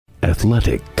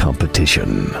athletic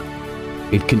competition.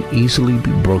 It can easily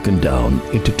be broken down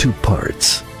into two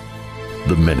parts: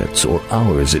 the minutes or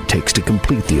hours it takes to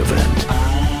complete the event,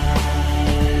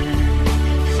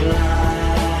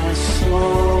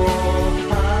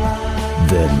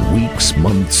 then weeks,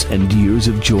 months, and years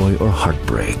of joy or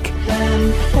heartbreak.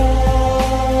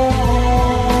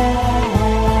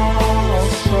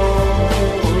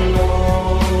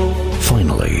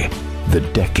 Finally, the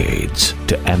decades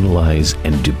to analyze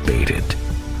and debate it.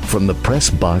 From the press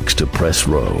box to press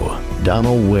row,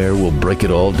 Donald Ware will break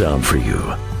it all down for you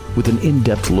with an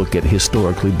in-depth look at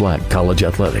historically black college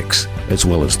athletics, as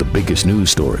well as the biggest news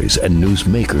stories and news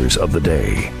makers of the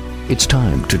day. It's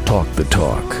time to talk the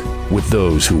talk with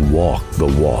those who walk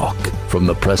the walk. From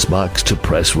the press box to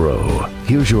press row,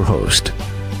 here's your host,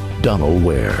 Donald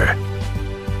Ware.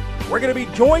 We're going to be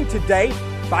joined today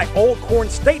by Alcorn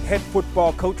State head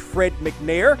football coach Fred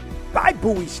McNair, by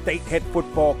Bowie State head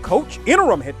football coach,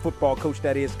 interim head football coach,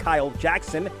 that is, Kyle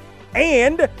Jackson,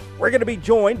 and we're going to be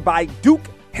joined by Duke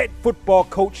head football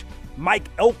coach Mike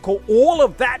Elko. All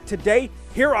of that today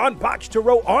here on Box to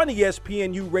Row on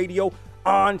ESPNU Radio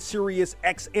on Sirius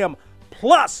XM.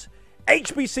 Plus,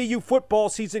 HBCU football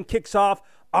season kicks off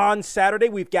on Saturday.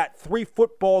 We've got 3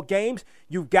 football games.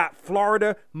 You've got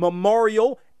Florida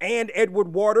Memorial and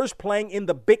Edward Waters playing in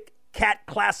the Big Cat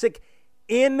Classic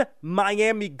in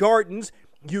Miami Gardens.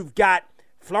 You've got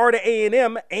Florida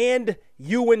A&M and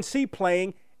UNC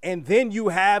playing, and then you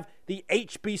have the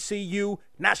HBCU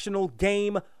National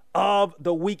Game of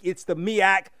the Week. It's the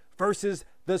MEAC versus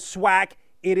the SWAC.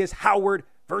 It is Howard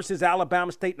versus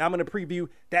Alabama State, and I'm going to preview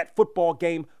that football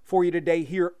game for you today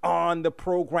here on the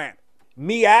program.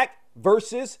 MEAC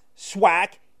versus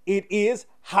SWAC. It is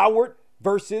Howard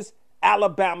versus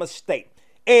Alabama State.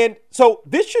 And so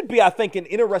this should be, I think, an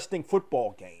interesting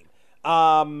football game.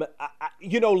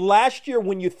 Last year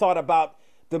when you thought about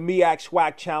the MEAC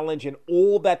SWAC Challenge and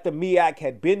all that the MEAC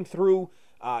had been through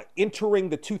entering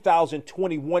the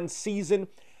 2021 season,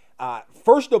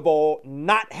 first of all,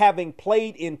 not having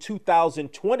played in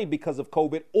 2020 because of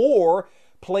COVID, or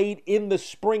played in the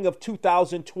spring of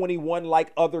 2021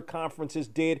 like other conferences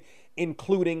did,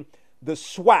 including the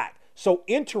SWAC. So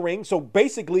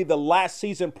basically the last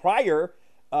season prior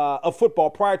of football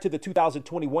prior to the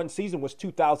 2021 season was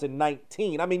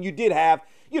 2019. I mean, you did have,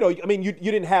 you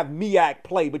didn't have MEAC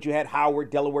play, but you had Howard,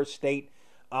 Delaware State,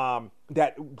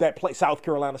 that play, South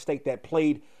Carolina State that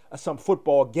played some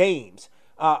football games.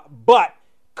 But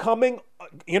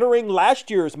entering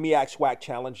last year's MEAC SWAC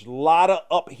Challenge, a lot of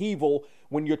upheaval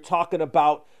when you're talking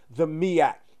about the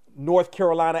MEAC. North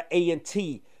Carolina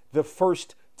A&T, the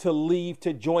first to leave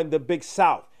to join the Big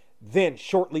South. Then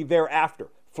shortly thereafter,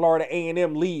 Florida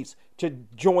A&M leaves to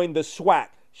join the SWAC.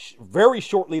 Very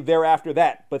shortly thereafter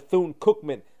that,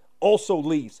 Bethune-Cookman also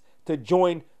leaves to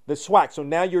join the SWAC. So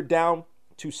now you're down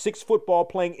to 6 football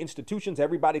playing institutions.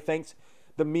 Everybody thinks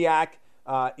the MEAC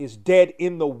is dead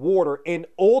in the water. And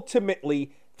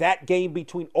ultimately, that game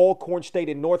between Alcorn State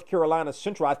and North Carolina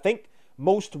Central, I think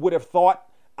most would have thought,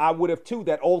 I would have too,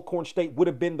 that Alcorn State would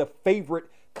have been the favorite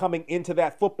coming into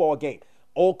that football game.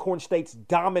 Alcorn State's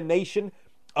domination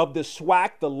of the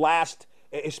SWAC,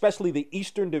 especially the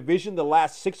Eastern Division, the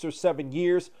last 6 or 7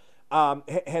 years,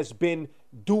 has been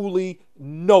duly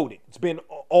noted. It's been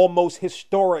almost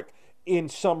historic in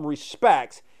some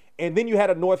respects. And then you had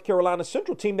a North Carolina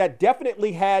Central team that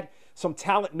definitely had some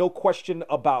talent, no question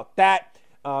about that.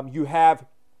 You have,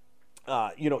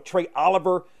 Trey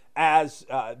Oliver as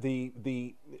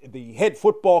the head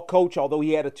football coach, although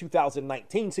he had a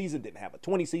 2019 season, didn't have a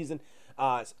 20 season,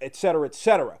 et cetera, et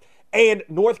cetera. And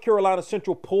North Carolina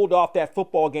Central pulled off that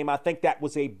football game. I think that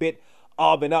was a bit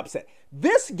of an upset.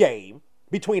 This game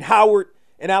between Howard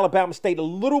and Alabama State,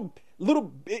 you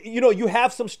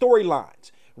have some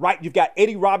storylines, right? You've got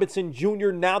Eddie Robinson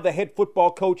Jr., now the head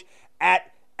football coach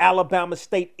at Alabama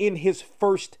State in his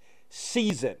first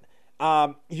season.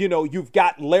 You've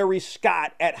got Larry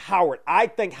Scott at Howard. I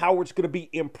think Howard's going to be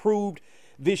improved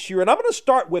this year. And I'm going to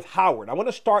start with Howard.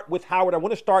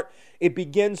 It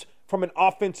begins from an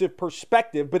offensive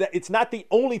perspective, but it's not the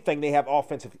only thing they have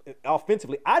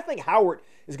offensively. I think Howard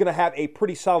is going to have a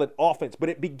pretty solid offense, but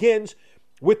it begins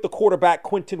with the quarterback,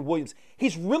 Quentin Williams.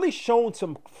 He's really shown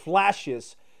some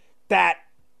flashes that,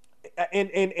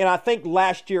 and I think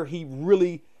last year he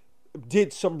really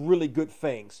did some really good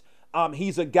things.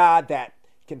 He's a guy that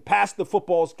can pass the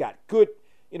football, has got good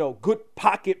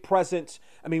pocket presence.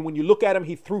 I mean, when you look at him,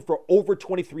 he threw for over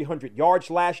 2,300 yards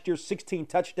last year, 16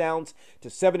 touchdowns to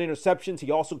 7 interceptions.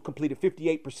 He also completed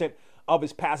 58% of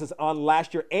his passes on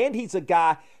last year, and he's a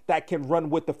guy that can run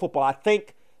with the football. I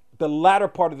think the latter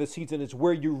part of the season is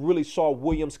where you really saw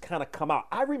Williams kind of come out.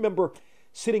 I remember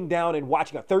sitting down and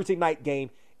watching a Thursday night game.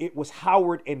 It was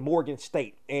Howard and Morgan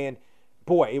State, and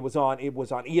boy, it was on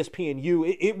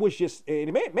ESPNU. It was just,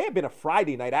 it may have been a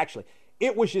Friday night actually.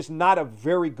 It was just not a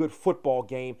very good football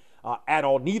game at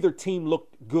all. Neither team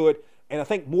looked good, and I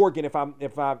think Morgan, if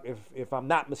I'm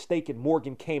not mistaken,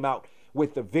 Morgan came out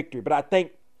with the victory. But I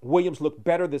think Williams looked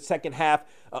better the second half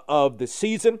of the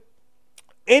season.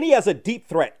 And he has a deep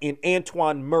threat in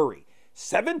Antoine Murray.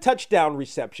 7 touchdown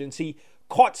receptions. He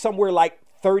caught somewhere like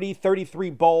 30, 33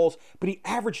 balls, but he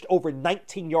averaged over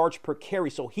 19 yards per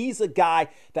carry. So he's a guy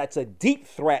that's a deep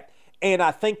threat. And I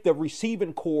think the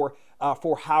receiving core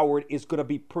for Howard is going to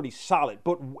be pretty solid.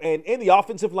 And the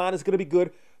offensive line is going to be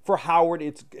good for Howard.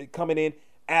 It's coming in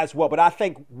as well. But I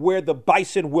think where the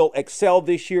Bison will excel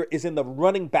this year is in the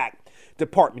running back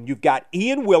department. You've got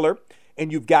Ian Willer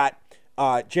and you've got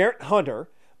Jarrett Hunter.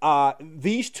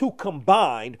 These two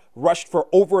combined rushed for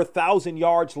over 1,000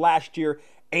 yards last year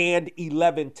and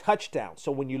 11 touchdowns.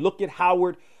 So when you look at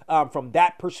Howard from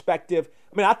that perspective,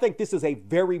 I mean, I think this is a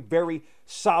very, very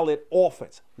solid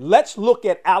offense. Let's look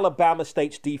at Alabama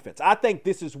State's defense. I think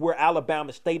this is where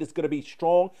Alabama State is going to be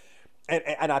strong.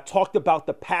 And I talked about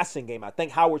the passing game. I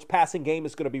think Howard's passing game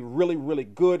is going to be really, really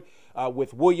good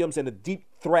with Williams and a deep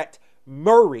threat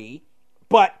Murray.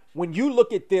 But when you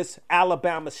look at this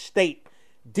Alabama State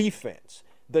defense,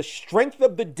 the strength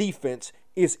of the defense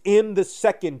is in the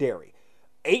secondary.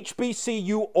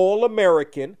 HBCU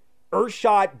All-American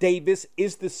Ershad Davis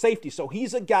is the safety. So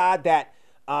he's a guy that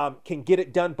can get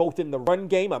it done both in the run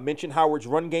game. I mentioned Howard's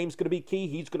run game is going to be key.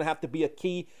 He's going to have to be a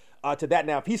key to that.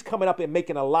 Now, if he's coming up and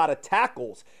making a lot of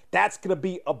tackles, that's going to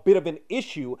be a bit of an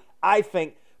issue, I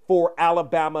think, for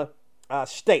Alabama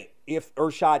State. If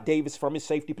Ershad Davis from his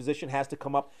safety position has to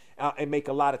come up and make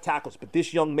a lot of tackles. But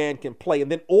this young man can play. And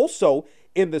then also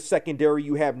in the secondary,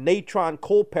 you have Natron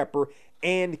Culpepper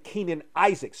and Keenan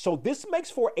Isaac. So this makes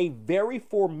for a very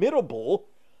formidable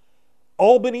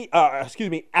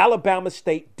Alabama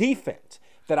State defense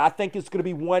that I think is going to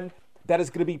be one that is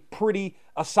going to be pretty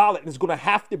solid and is going to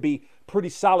have to be pretty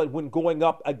solid when going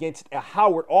up against a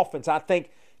Howard offense. I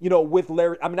think, with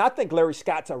Larry, I think Larry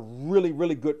Scott's a really,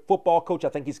 really good football coach. I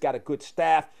think he's got a good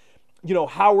staff.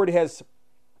 Howard has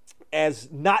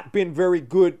not been very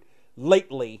good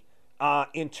lately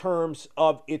in terms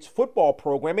of its football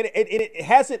program. And it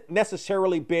hasn't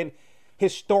necessarily been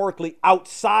historically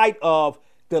outside of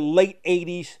the late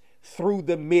 80s through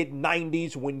the mid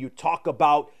 90s when you talk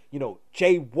about,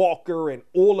 Jay Walker and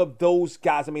all of those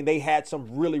guys. I mean, they had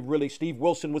some really, really, Steve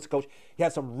Wilson was the coach. He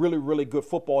had some really, really good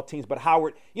football teams. But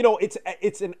Howard,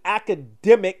 it's an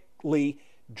academically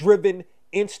driven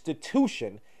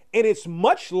institution. And it's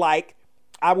much like,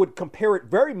 I would compare it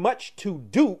very much to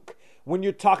Duke when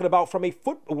you're talking about from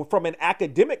an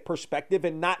academic perspective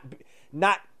and not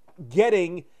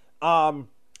being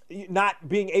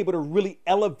able to really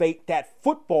elevate that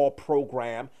football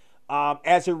program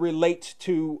as it relates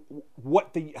to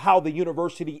how the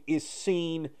university is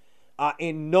seen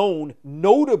and known,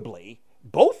 notably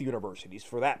both universities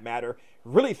for that matter,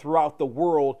 really throughout the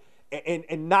world,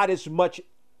 and not as much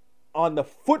on the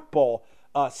football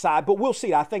side. But we'll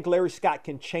see. I think Larry Scott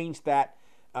can change that,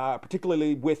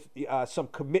 particularly with some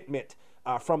commitment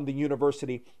from the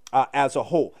university as a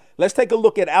whole. Let's take a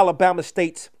look at Alabama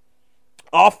State's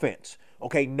offense.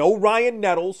 Okay, no Ryan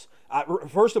Nettles.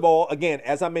 First of all, again,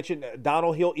 as I mentioned,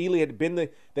 Donald Hill-Ely had been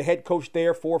the head coach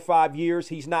there 4 or 5 years.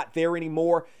 He's not there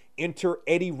anymore. Enter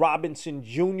Eddie Robinson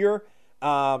Jr.,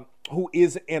 who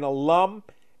is an alum,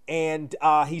 and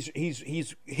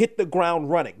he's hit the ground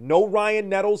running. No Ryan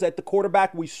Nettles at the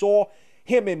quarterback. We saw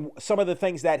him in some of the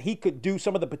things that he could do,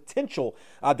 some of the potential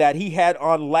that he had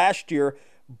on last year.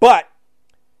 But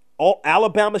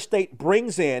Alabama State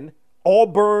brings in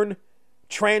Auburn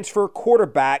transfer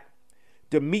quarterback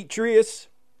Demetrius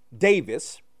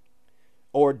Davis,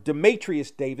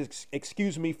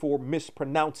 excuse me for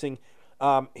mispronouncing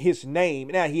his name.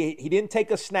 Now, he didn't take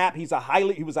a snap. He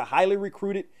was a highly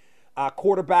recruited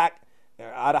quarterback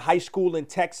out of high school in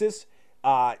Texas.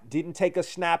 Didn't take a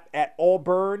snap at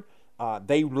Auburn.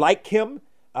 They like him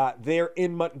there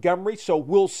in Montgomery. So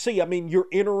we'll see. I mean, you're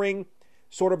entering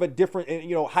sort of a different,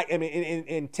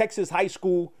 in Texas high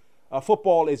school,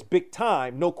 football is big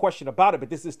time, no question about it, but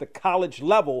this is the college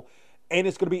level, and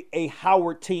it's going to be a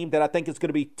Howard team that I think is going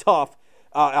to be tough.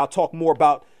 I'll talk more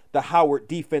about the Howard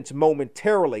defense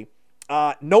momentarily.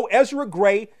 No Ezra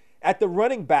Gray at the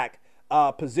running back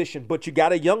position, but you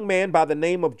got a young man by the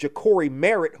name of Ja'Cory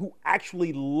Merritt who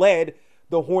actually led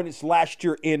the Hornets last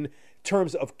year in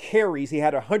terms of carries. He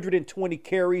had 120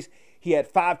 carries. He had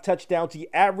 5 touchdowns.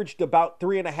 He averaged about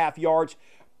 3.5 yards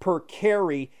per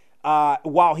carry.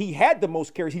 While he had the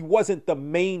most carries, he wasn't the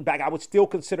main back. I would still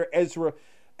consider Ezra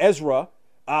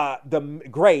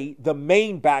the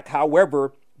main back.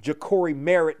 However, Ja'Cory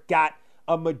Merritt got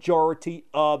a majority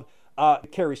of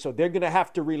carries. So they're going to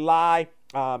have to rely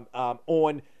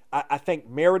on, I think,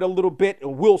 Merritt a little bit.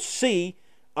 And we'll see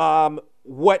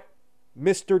what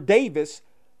Mr. Davis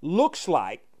looks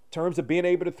like in terms of being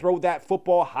able to throw that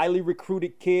football. Highly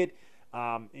recruited kid.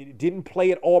 Didn't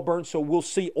play at Auburn, so we'll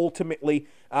see ultimately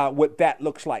what that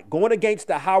looks like. Going against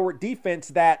the Howard defense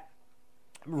that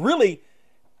really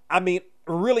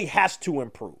has to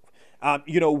improve.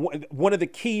 One of the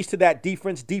keys to that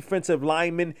defense, defensive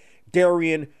lineman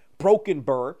Darian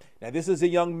Brokenberg. Now, this is a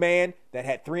young man that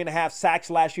had 3.5 sacks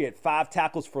last year, had 5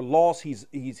 tackles for loss. He's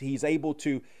able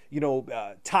to,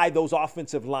 tie those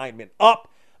offensive linemen up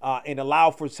and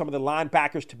allow for some of the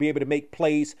linebackers to be able to make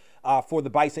plays for the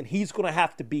Bison. He's going to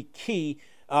have to be key,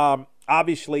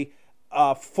 obviously,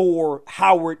 for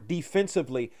Howard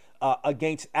defensively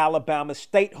against Alabama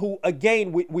State, who,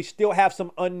 again, we still have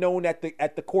some unknown at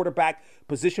the quarterback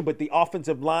position, but the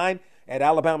offensive line at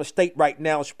Alabama State right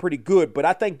now is pretty good. But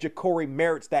I think Ja'Cory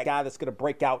Merritt's that guy that's going to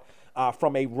break out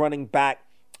from a running back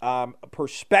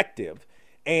perspective.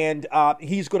 And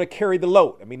he's going to carry the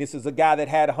load. I mean, this is a guy that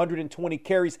had 120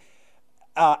 carries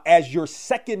as your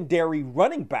secondary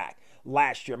running back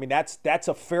last year. I mean, that's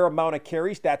a fair amount of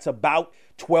carries. That's about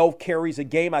 12 carries a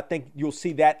game. I think you'll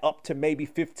see that up to maybe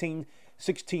 15,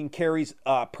 16 carries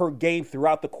per game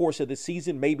throughout the course of the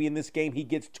season. Maybe in this game he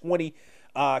gets 20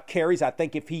 carries. I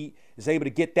think if he is able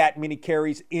to get that many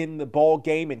carries in the ball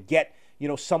game and get,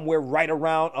 somewhere right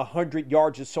around 100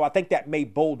 yards or so, I think that may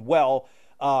bode well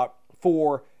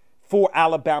for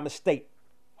Alabama State.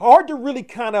 Hard to really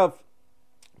kind of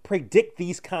predict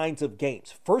these kinds of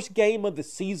games. First game of the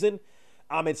season,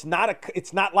 it's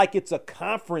not like it's a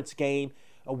conference game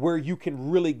where you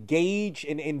can really gauge,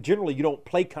 and generally you don't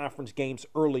play conference games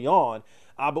early on,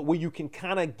 but where you can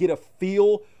kind of get a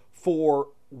feel for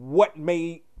what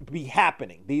may be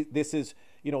happening. This is,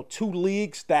 2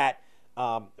 leagues that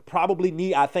probably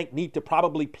need to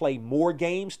probably play more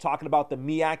games, talking about the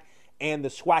MEAC and the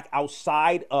SWAC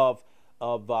outside of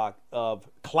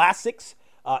classics,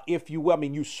 if you will. I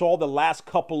mean, you saw the last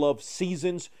couple of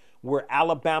seasons where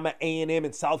Alabama A&M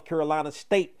and South Carolina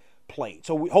State played.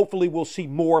 So hopefully we'll see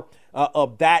more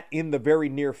of that in the very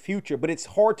near future. But it's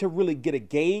hard to really get a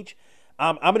gauge.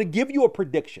 I'm going to give you a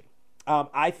prediction.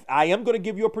 I am going to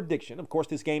give you a prediction. Of course,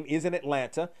 this game is in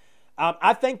Atlanta.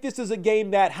 I think this is a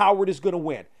game that Howard is going to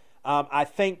win. I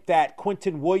think that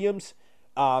Quentin Williams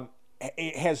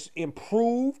has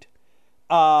improved.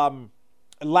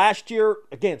 Last year,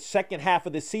 again, second half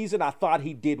of the season, I thought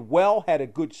he did well, had a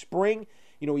good spring.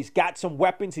 He's got some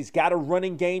weapons. He's got a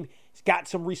running game. He's got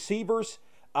some receivers.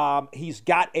 He's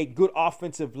got a good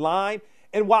offensive line.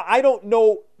 And while I don't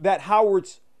know that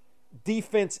Howard's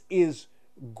defense is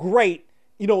great,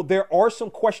 there are some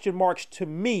question marks to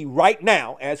me right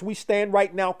now. As we stand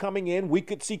right now coming in, we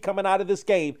could see coming out of this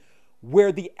game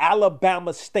where the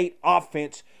Alabama State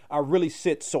offense really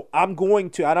sits. So I'm going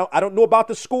to, I don't know about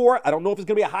the score. I don't know if it's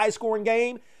going to be a high scoring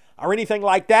game or anything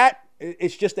like that.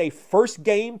 It's just a first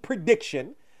game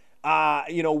prediction.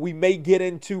 We may get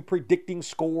into predicting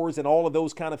scores and all of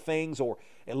those kind of things, or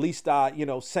at least,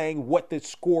 saying what the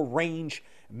score range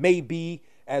may be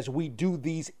as we do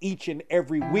these each and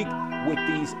every week with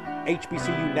these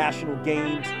HBCU National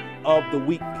Games of the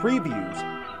Week previews.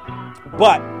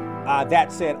 But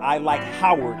that said, I like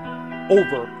Howard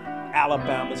over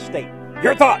Alabama State.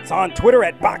 Your thoughts on Twitter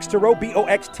at Boxtorow,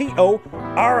 BOXTOROW.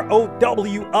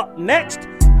 Up next,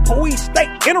 Bowie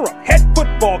State interim head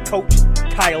football coach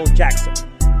Kyle Jackson.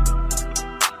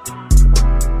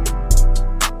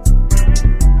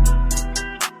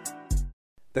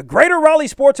 The Greater Raleigh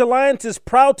Sports Alliance is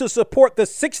proud to support the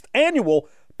 6th annual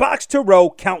Box to Row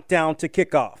Countdown to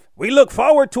Kickoff. We look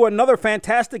forward to another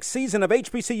fantastic season of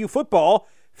HBCU football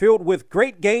filled with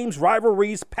great games,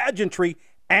 rivalries, pageantry,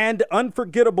 and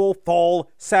unforgettable fall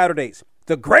Saturdays.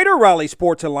 The Greater Raleigh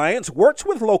Sports Alliance works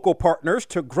with local partners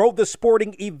to grow the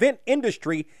sporting event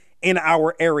industry in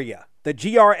our area. The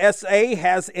GRSA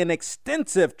has an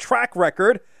extensive track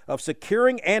record of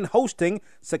securing and hosting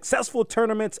successful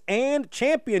tournaments and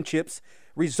championships,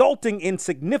 resulting in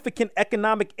significant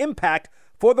economic impact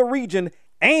for the region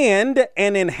and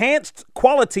an enhanced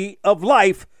quality of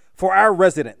life for our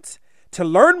residents. To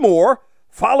learn more,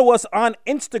 follow us on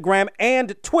Instagram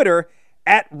and Twitter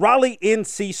at Raleigh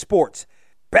NC Sports.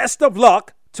 Best of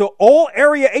luck to all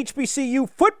area HBCU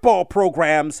football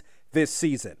programs this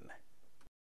season.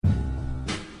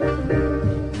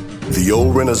 The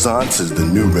old Renaissance is the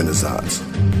new Renaissance,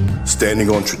 standing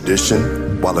on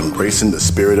tradition while embracing the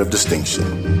spirit of distinction.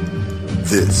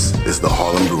 This is the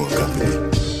Harlem Brewing Company.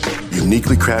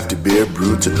 Uniquely crafted beer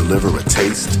brewed to deliver a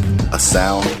taste, a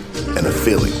sound, and a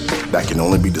feeling that can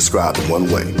only be described in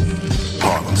one way,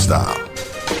 Harlem style.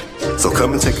 So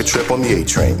come and take a trip on the A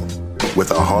Train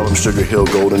with our Harlem Sugar Hill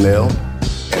Golden Ale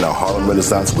and our Harlem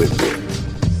Renaissance Wit Beer,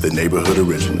 the neighborhood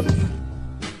original.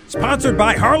 Sponsored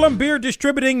by Harlem Beer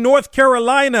Distributing North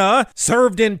Carolina,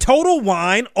 served in Total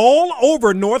Wine all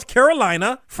over North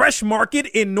Carolina, Fresh Market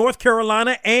in North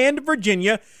Carolina and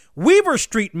Virginia, Weaver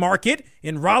Street Market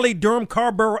in Raleigh, Durham,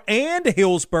 Carrboro, and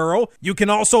Hillsborough. You can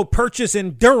also purchase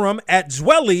in Durham at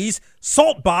Zwelly's,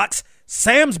 Saltbox,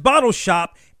 Sam's Bottle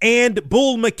Shop, and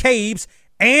Bull McCabe's,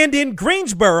 and in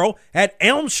Greensboro at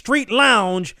Elm Street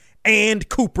Lounge and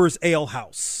Cooper's Ale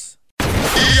House.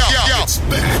 It's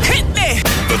back. Hit me.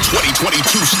 The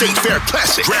 2022 State Fair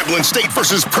Classic. Grambling State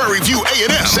versus Prairie View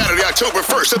A&M. Saturday, October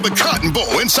 1st at the Cotton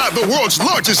Bowl inside the world's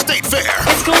largest state fair.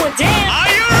 It's going down. Are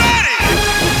you ready?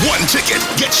 One ticket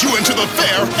gets you into the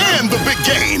fair and the big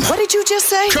game. What did you just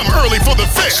say? Come early for the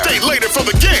fair. Stay later for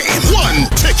the game. One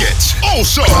ticket.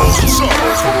 Also,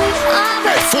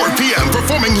 at 4 p.m.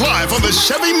 performing live on the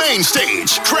Chevy Main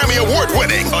Stage. Grammy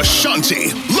Award-winning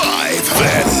Ashanti live.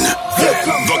 Then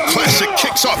the classic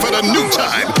kicks off at a new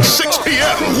time, 6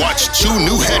 p.m. Watch two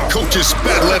new head coaches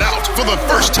battle it out for the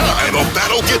first time. The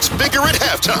battle gets bigger at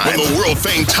halftime when the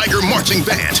world-famed Tiger Marching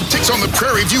Band takes on the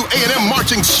Prairie View A&M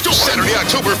Marching Storm. Saturday,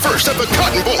 October 1st at the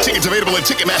Cotton Bowl. Tickets available at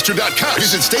Ticketmaster.com.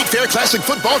 Visit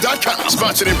StateFairClassicFootball.com.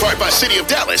 Sponsored in part by City of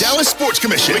Dallas, Dallas Sports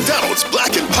Commission, McDonald's,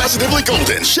 Black and Positively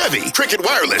Golden, Chevy, Cricket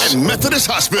Wireless, and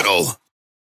Methodist Hospital.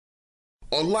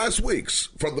 On last week's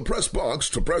From the Press Box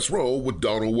to Press Row with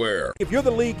Donald Ware. If you're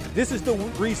the league, this is the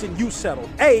reason you settled.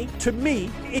 To me,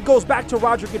 it goes back to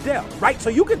Roger Goodell, right? So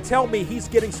you can tell me he's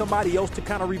getting somebody else to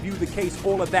kind of review the case,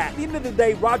 all of that. At the end of the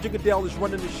day, Roger Goodell is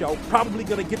running the show, probably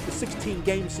going to get the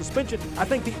 16-game suspension. I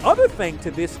think the other thing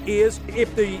to this is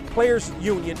if the players'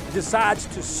 union decides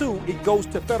to sue, it goes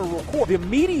to federal court. The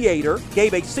mediator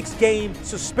gave a 6-game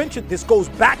suspension. This goes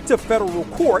back to federal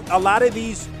court. A lot of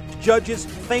these judges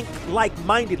think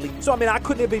like-mindedly. So, I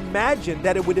couldn't have imagined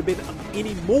that it would have been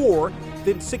any more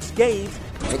than 6 games.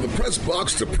 From the Press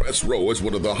Box to Press Row is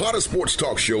one of the hottest sports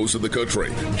talk shows in the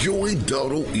country. Join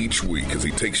Donald each week as he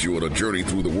takes you on a journey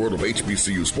through the world of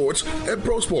HBCU sports and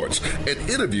pro sports and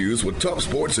interviews with top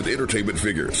sports and entertainment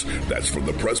figures. That's From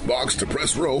the Press Box to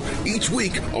Press Row each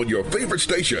week on your favorite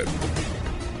station.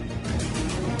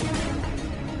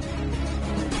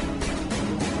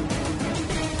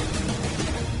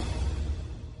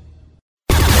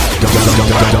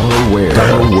 Donald Ware,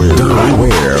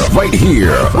 right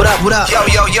here. What up?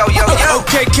 Yo.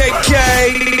 Okay,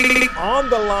 KK. On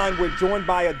the line, we're joined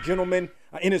by a gentleman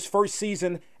in his first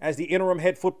season as the interim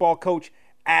head football coach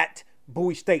at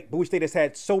Bowie State. Bowie State has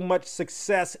had so much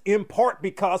success in part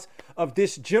because of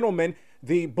this gentleman.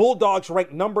 The Bulldogs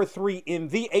ranked number 3 in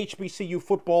the HBCU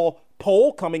football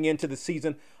poll coming into the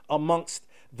season amongst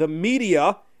the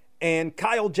media. And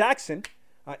Kyle Jackson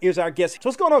is our guest. So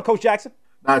what's going on, Coach Jackson?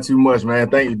 Not too much, man.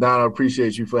 Thank you, Don. I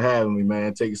appreciate you for having me,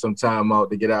 man. Taking some time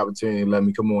out to get an opportunity and let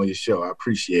me come on your show. I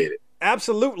appreciate it.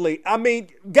 Absolutely.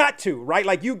 Got to, right?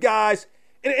 Like you guys,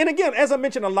 and again, as I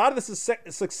mentioned, a lot of this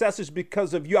success is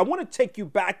because of you. I want to take you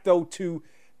back, though, to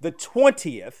the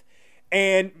 20th.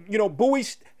 And,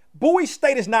 Bowie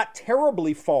State is not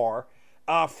terribly far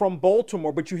from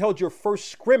Baltimore, but you held your first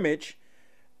scrimmage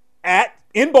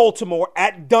in Baltimore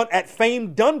at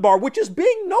famed Dunbar, which is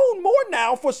being known more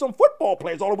now for some football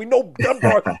players, although we know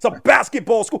Dunbar is a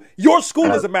basketball school. Your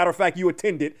school, as a matter of fact, you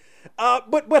attended.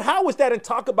 But how was that? And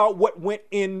talk about what went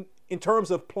in terms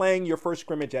of playing your first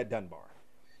scrimmage at Dunbar.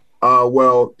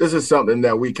 Well, this is something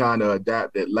that we kind of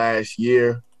adapted last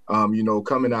year.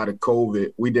 Coming out of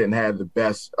COVID, we didn't have the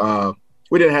best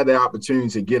we didn't have the opportunity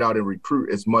to get out and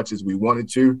recruit as much as we wanted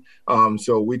to.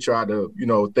 So we tried to,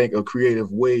 think of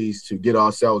creative ways to get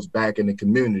ourselves back in the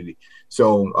community.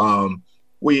 So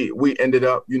we ended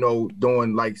up,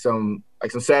 doing like some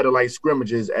satellite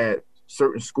scrimmages at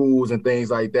certain schools and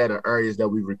things like that, or areas that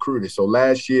we recruited. So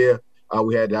last year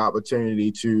we had the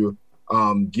opportunity to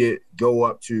go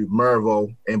up to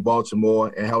Maryville in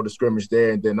Baltimore and held a scrimmage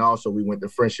there. And then also we went to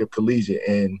Friendship Collegiate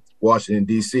in Washington,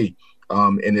 D.C.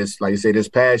 And it's like I say, this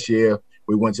past year,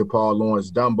 we went to Paul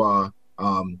Lawrence Dunbar,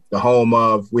 the home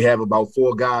of, we have about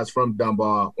 4 guys from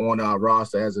Dunbar on our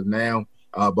roster as of now,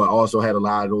 but also had a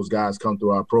lot of those guys come through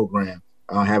our program.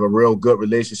 Have a real good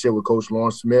relationship with Coach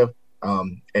Lawrence Smith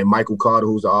and Michael Carter,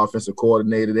 who's the offensive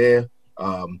coordinator there.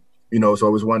 So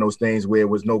it was one of those things where it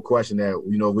was no question that,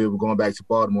 we were going back to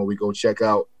Baltimore. We go check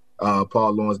out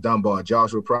Paul Lawrence Dunbar,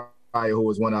 Joshua Pryor, who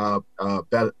was one of our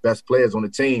best players on the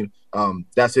team.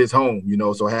 That's his home,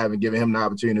 so giving him the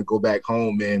opportunity to go back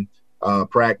home and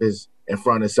practice in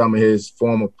front of some of his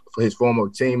former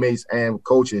teammates and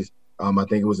coaches, I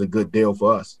think it was a good deal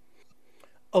for us.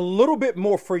 A little bit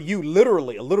more for you,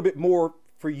 literally, a little bit more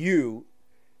for you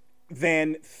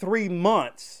than 3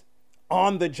 months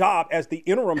on the job as the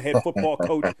interim head football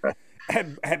coach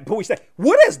at Bowie State.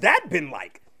 What has that been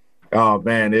like? Oh,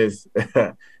 man,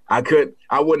 I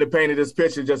wouldn't have painted this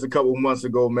picture just a couple of months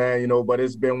ago, man, but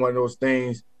it's been one of those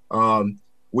things.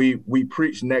 We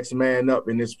preach next man up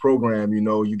in this program.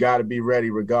 You got to be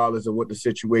ready regardless of what the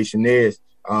situation is.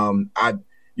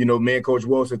 Me and Coach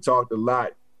Wilson talked a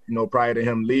lot, prior to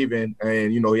him leaving,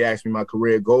 and, he asked me my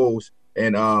career goals.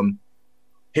 And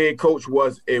head coach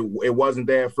it wasn't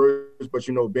there at first,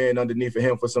 but, being underneath of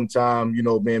him for some time,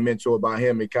 being mentored by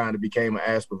him, it kind of became an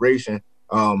aspiration.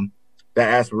 That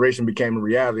aspiration became a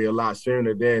reality a lot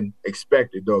sooner than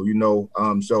expected, though,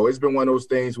 So it's been one of those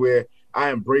things where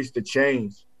I embrace the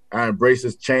change. I embrace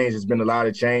this change. There's been a lot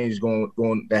of change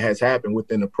going that has happened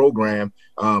within the program,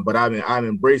 but I've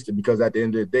embraced it because at the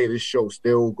end of the day, this show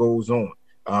still goes on,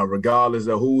 regardless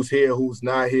of who's here, who's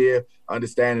not here.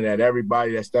 Understanding that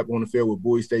everybody that stepped on the field with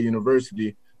Bowie State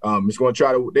University is going to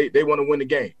try to. They want to win the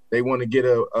game. They want to get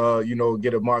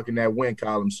a mark in that win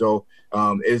column. So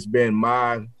it's been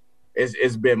my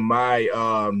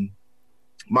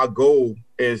my goal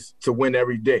is to win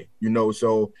every day,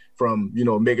 so from,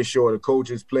 making sure the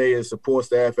coaches, players, support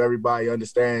staff, everybody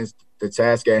understands the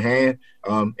task at hand,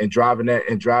 and driving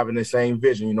the same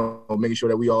vision, making sure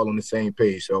that we all on the same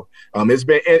page. So it's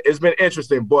been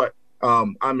interesting, but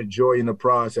I'm enjoying the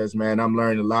process, man. I'm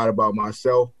learning a lot about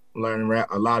myself, I'm learning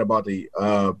a lot about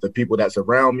the people that's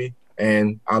around me,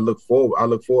 and I look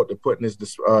forward to putting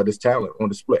this talent on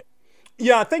display.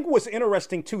 Yeah, I think what's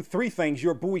interesting, too, 3 things.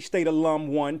 You're a Bowie State alum,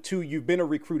 1. 2, you've been a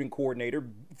recruiting coordinator.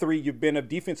 3, you've been a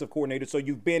defensive coordinator. So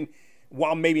you've been,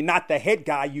 while maybe not the head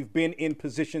guy, you've been in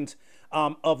positions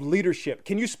of leadership.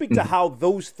 Can you speak to how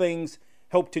those things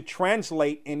help to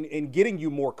translate in getting you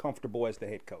more comfortable as the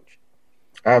head coach?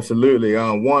 Absolutely.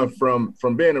 One, from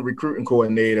being a recruiting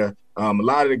coordinator, a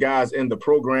lot of the guys in the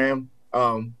program,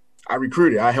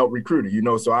 I helped recruit,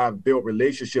 so I've built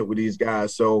relationship with these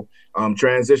guys. So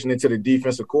transitioning to the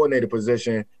defensive coordinator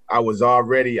position, I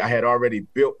had already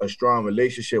built a strong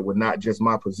relationship with not just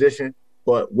my position,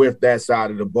 but with that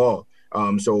side of the ball.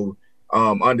 So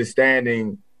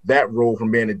understanding that role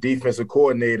from being a defensive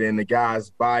coordinator and the guys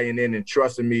buying in and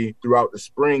trusting me throughout the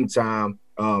springtime,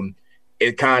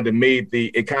 it kind of made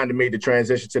the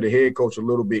transition to the head coach a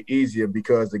little bit easier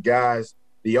because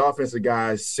the offensive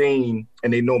guys seen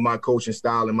and they know my coaching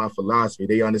style and my philosophy.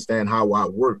 They understand how I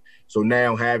work. So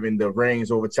now having the reins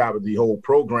over top of the whole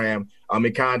program,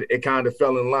 it kind of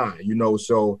fell in line,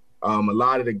 So a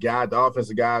lot of the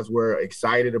offensive guys were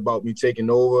excited about me taking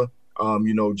over,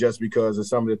 just because of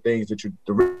some of the things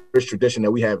the rich tradition that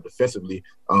we have defensively,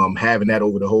 having that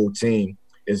over the whole team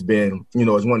has been,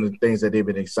 it's one of the things that they've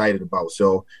been excited about.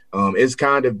 So it's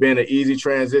kind of been an easy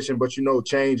transition, but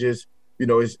change is,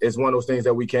 it's one of those things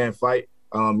that we can't fight,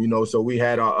 so we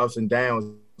had our ups and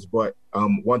downs. But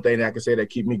one thing that I can say that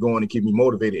keep me going and keep me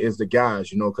motivated is the guys,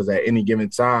 because at any given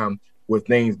time with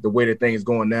the way that things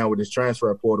going now with this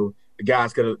transfer portal, the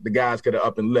guys could have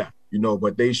up and left,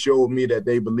 but they showed me that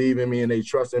they believe in me and they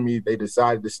trust in me. They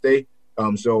decided to stay.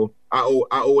 So I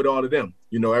owe it all to them.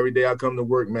 Every day I come to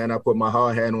work, man, I put my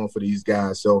hard hat on for these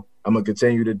guys. So I'm going to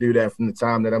continue to do that from the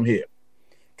time that I'm here.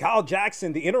 Kyle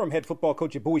Jackson, the interim head football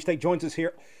coach at Bowie State, joins us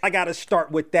here. I got to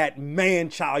start with that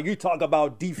man-child. You talk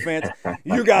about defense.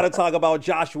 You got to talk about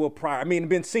Joshua Pryor.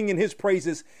 Been singing his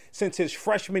praises since his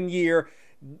freshman year.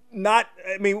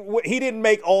 He didn't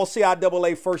make all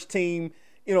CIAA first team,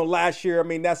 last year.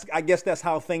 I guess that's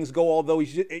how things go, although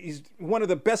he's one of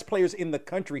the best players in the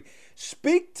country.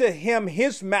 Speak to him,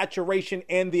 his maturation,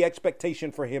 and the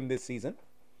expectation for him this season.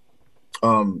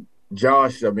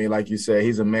 Josh, like you said,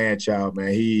 he's a man-child,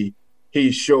 man.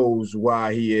 He shows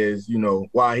why he is,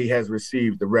 why he has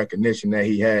received the recognition that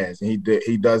he has, and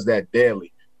he does that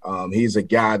daily. He's a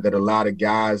guy that a lot of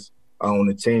guys on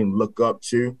the team look up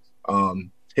to.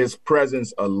 His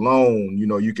presence alone,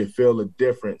 you can feel the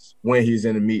difference when he's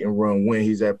in the meeting room, when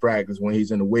he's at practice, when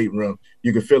he's in the weight room.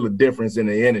 You can feel the difference in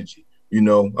the energy,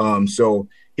 So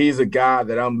he's a guy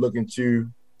that I'm looking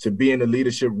to be in the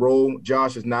leadership role.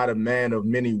 Josh is not a man of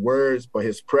many words, but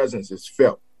his presence is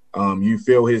felt. You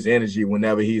feel his energy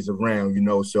whenever he's around,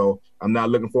 So I'm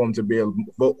not looking for him to be a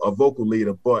vocal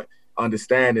leader, but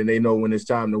understanding they know when it's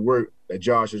time to work, that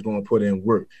Josh is going to put in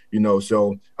work,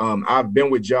 So I've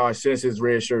been with Josh since his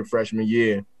redshirt freshman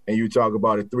year, and you talk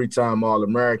about a 3-time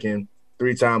All-American,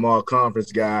 3-time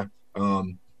All-Conference guy,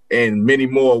 and many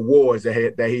more awards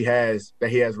that he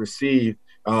has received.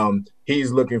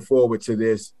 He's looking forward to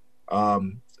this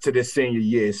senior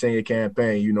year, senior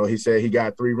campaign. He said he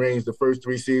got 3 rings the first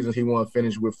 3 seasons. He want to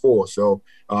finish with 4. So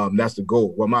that's the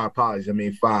goal. Well, my apologies. I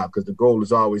mean 5, because the goal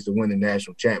is always to win the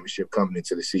national championship coming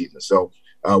into the season. So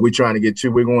we're trying to get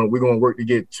 2. We're going to work to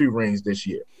get 2 rings this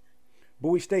year.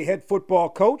 Bowie State head football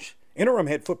coach, interim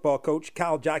head football coach,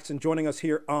 Kyle Jackson, joining us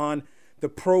here on the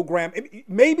program.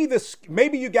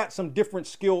 Maybe you got some different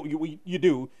skill. You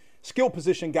do skill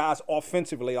position guys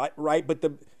offensively, right? But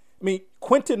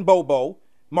Quentin Bobo,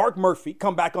 Mark Murphy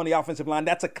come back on the offensive line.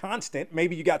 That's a constant.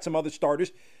 Maybe you got some other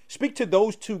starters. Speak to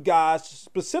those 2 guys,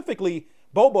 specifically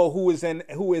Bobo, who is an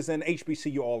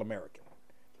HBCU All-American.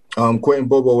 Quentin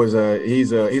Bobo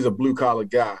he's a blue collar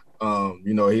guy.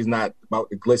 He's not about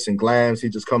the glitz and glams. He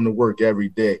just come to work every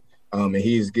day. And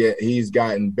he's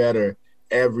gotten better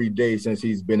every day since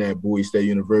he's been at Bowie State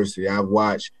University. I've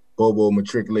watched Bobo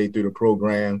matriculate through the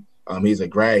program. He's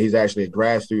actually a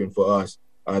grad student for us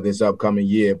this upcoming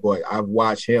year, but I've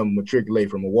watched him matriculate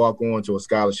from a walk-on to a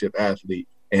scholarship athlete,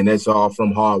 and it's all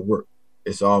from hard work.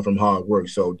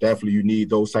 So definitely you need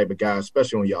those type of guys,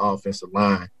 especially on your offensive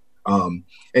line. And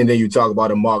then you talk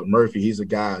about a Mark Murphy. He's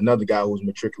another guy who's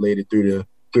matriculated through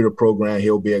the program.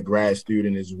 He'll be a grad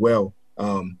student as well.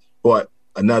 But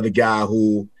another guy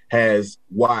who has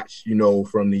watched,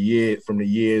 from the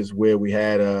years where we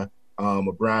had a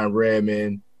Brian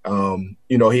Redmond.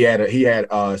 He had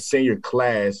a senior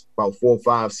class, about 4 or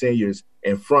 5 seniors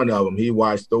in front of him. He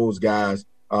watched those guys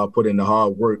put in the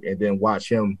hard work, and then watch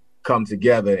him come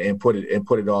together and put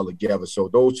it all together. So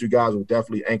those 2 guys will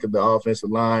definitely anchor the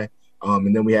offensive line.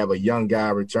 And then we have a young guy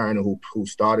returning who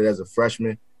started as a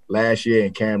freshman last year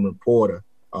in Cameron Porter.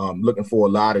 Looking for a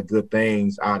lot of good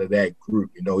things out of that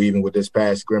group. Even with this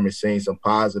past scrimmage, seeing some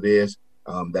positives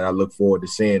that I look forward to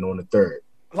seeing on the 3rd.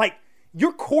 Like,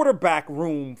 your quarterback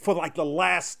room for the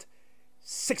last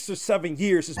 6 or 7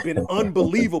 years has been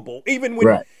unbelievable. Even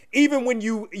when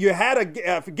you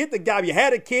had forget the guy, you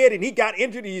had a kid and he got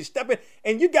injured and you step in,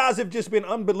 and you guys have just been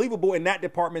unbelievable in that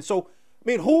department. So,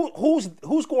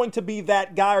 who's going to be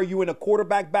that guy? Are you in a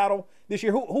quarterback battle this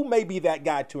year? Who may be that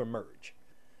guy to emerge?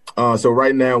 So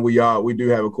right now we do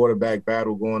have a quarterback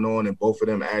battle going on, and both of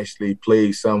them actually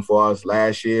played some for us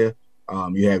last year.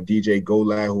 You have DJ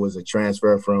Golad, who was a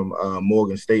transfer from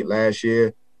Morgan State last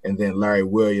year, and then Larry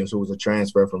Williams, who was a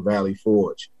transfer from Valley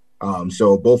Forge.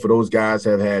 So both of those guys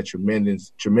have had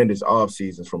tremendous off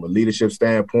seasons from a leadership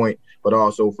standpoint, but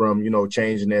also from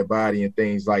changing their body and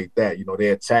things like that.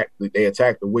 They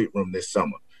attacked the weight room this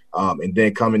summer, and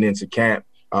then coming into camp,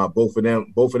 both of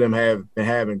them have been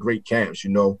having great camps.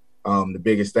 The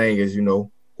biggest thing is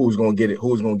who's going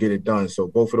to get it done. So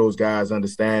both of those guys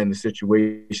understand the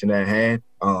situation at hand.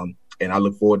 And I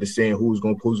look forward to seeing who's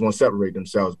going to separate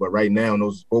themselves. But right now,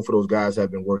 both of those guys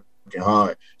have been working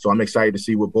hard. So I'm excited to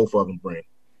see what both of them bring.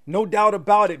 No doubt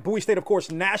about it. Bowie State, of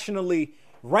course, nationally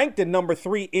ranked at number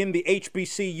 3 in the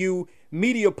HBCU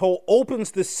media poll,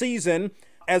 opens the season,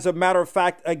 as a matter of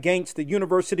fact, against the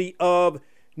University of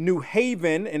New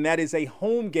Haven. And that is a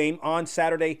home game on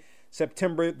Saturday,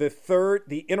 September the 3rd.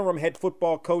 The interim head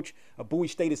football coach of Bowie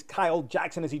State is Kyle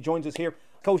Jackson, as he joins us here.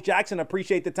 Coach Jackson, I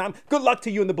appreciate the time. Good luck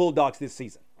to you and the Bulldogs this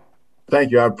season.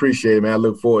 Thank you. I appreciate it, man. I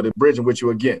look forward to bridging with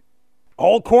you again.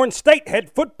 Alcorn State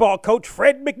head football coach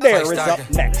Fred McNair is up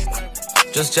next.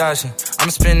 Just joshing.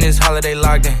 I'm spending this holiday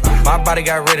locked in. My body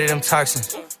got rid of them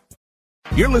toxins.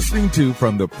 You're listening to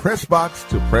From the Press Box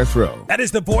to Press Row. That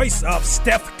is the voice of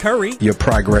Steph Curry. Your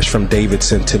progress from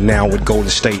Davidson to now with Golden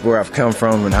State. Where I've come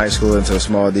from in high school into a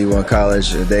small D1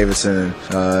 college at Davidson.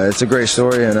 It's a great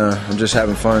story, and I'm just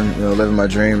having fun, living my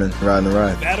dream and riding the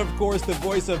ride. That, of course, the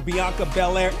voice of Bianca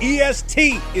Belair.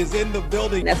 EST is in the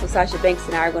building. That's what Sasha Banks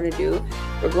and I are going to do.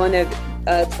 We're going to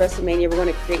WrestleMania. We're going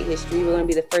to create history. We're going to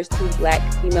be the first 2 black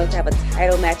females to have a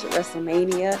title match at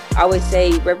WrestleMania. I always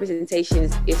say representation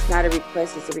is not a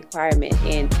request, it's a requirement.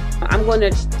 And I'm going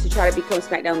to try to become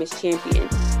SmackDown Miss Champion.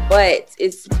 But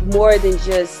it's more than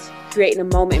just creating a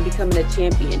moment and becoming a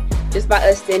champion. Just by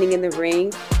us standing in the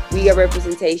ring, we are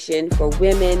representation for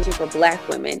women, for black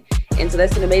women. And so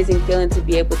that's an amazing feeling to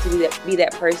be able to be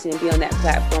that person and be on that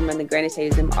platform and the grandest stage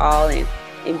of them all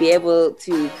and be able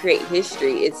to create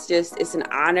history. It's an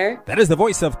honor. That is the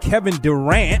voice of Kevin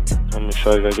Durant. I'm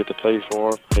excited I get to play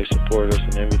for them. They support us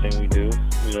in everything we do.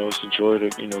 It's a joy to,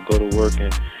 go to work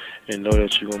and and know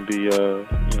that you're going to be, they're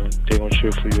going to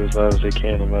cheer for you as loud as they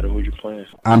can no matter who you're playing.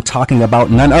 I'm talking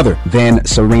about none other than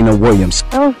Serena Williams.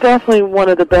 That was definitely one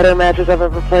of the better matches I've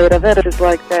ever played. I've had it just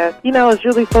like that. I was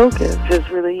really focused, just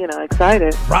really,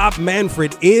 excited. Rob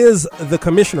Manfred is the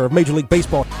commissioner of Major League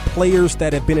Baseball. Players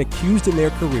that have been accused in their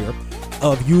career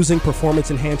of using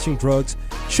performance-enhancing drugs,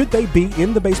 should they be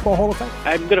in the Baseball Hall of Fame?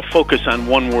 I'm going to focus on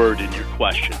one word in your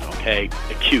question, okay?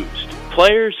 Accused.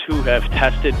 Players who have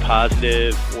tested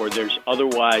positive or there's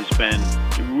otherwise been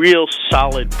real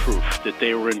solid proof that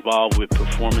they were involved with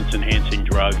performance-enhancing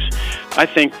drugs, I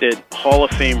think that Hall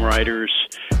of Fame writers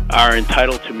are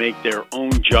entitled to make their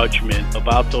own judgment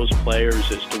about those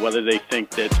players as to whether they think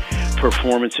that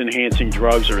performance-enhancing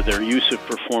drugs or their use of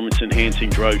performance-enhancing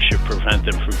drugs should prevent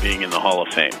them from being in the Hall of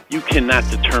Fame. You cannot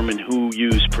determine who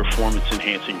used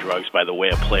performance-enhancing drugs by the way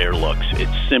a player looks.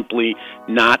 It's simply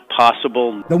not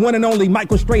possible. The one and only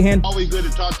Michael Strahan. Always good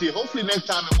to talk to you. Hopefully next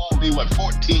time it won't be,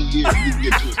 14 years you can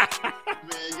get to it. Man,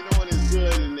 you know what, it's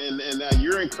good, and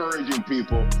you're encouraging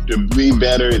people to be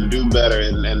better and do better,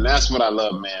 and that's what I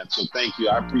love, man. So thank you.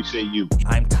 I appreciate you.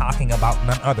 I'm talking about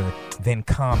none other than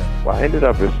Common. Well, I ended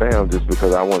up at FAM just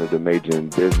because I wanted to major in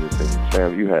business, and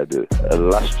FAM, you had the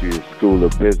illustrious school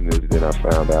of business. Then I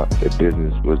found out that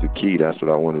business was the key. That's what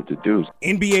I wanted to do.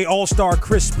 NBA All-Star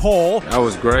Chris Paul. That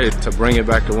was great to bring it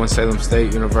back to Winston-Salem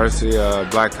State University,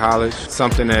 Black College,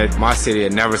 something that my city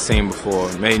had never seen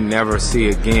before, may never see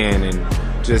again,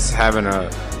 and just having a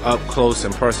up-close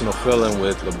and personal feeling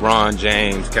with LeBron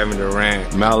James, Kevin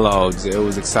Durant, Melo. It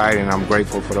was exciting. I'm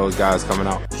grateful for those guys coming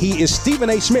out. He is Stephen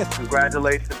A. Smith.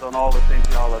 Congratulations on all the things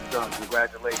y'all have done.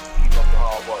 Congratulations. Keep up the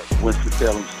hard work.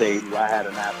 Winston-Salem State, I had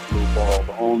an absolute ball.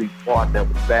 The only part that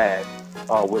was bad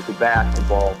was the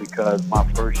basketball, because my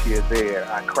first year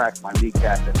there, I cracked my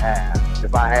kneecap in half.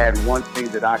 If I had one thing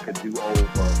that I could do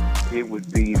over, it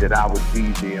would be that I would be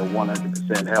there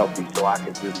 100% healthy so I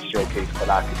could really showcase what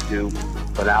I could do.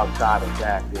 But outside of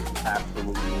that, there's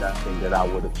absolutely nothing that I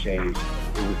would have changed.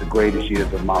 It was the greatest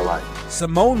years of my life.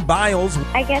 Simone Biles.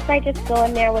 I guess I just go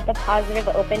in there with a positive,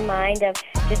 open mind of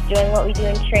just doing what we do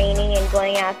in training and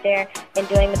going out there and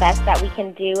doing the best that we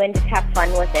can do and just have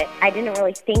fun with it. I didn't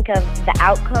really think of the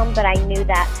outcome, but I knew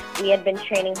that we had been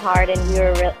training hard and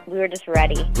we were just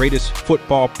ready. Greatest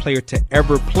football player to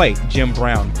ever play, Jim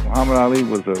Brown. Muhammad Ali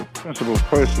was a principal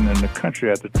person in the country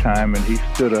at the time, and he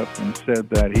stood up and said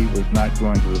that he was not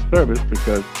going to the service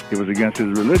because it was against his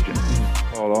religion.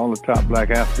 He called all the top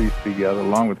black athletes together,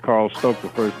 along with Carl Stokes, the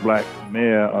first black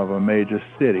mayor of a major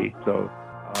city. So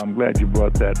I'm glad you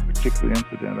brought that particular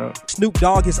incident up. Snoop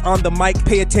Dogg is on the mic.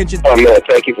 Pay attention. Oh, man,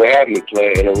 thank you for having me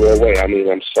play in a real way. I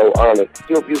mean, I'm so honored.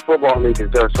 Stillview Football League has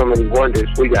done so many wonders.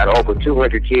 We got over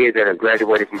 200 kids that have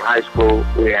graduated from high school.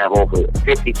 We have over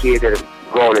 50 kids that have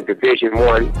going to Division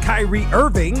I. Kyrie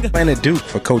Irving. Playing at Duke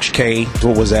for Coach K,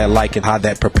 what was that like and how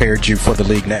that prepared you for the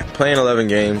league now? Playing 11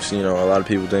 games, a lot of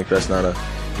people think that's not a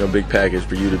big package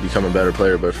for you to become a better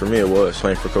player, but for me it was.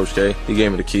 Playing for Coach K, he gave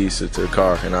me the keys to the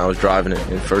car, and I was driving it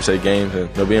in the first 8 games,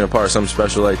 and being a part of something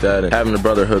special like that and having the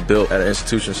brotherhood built at an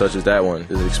institution such as that one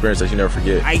is an experience that you never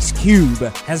forget. Ice Cube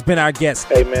has been our guest.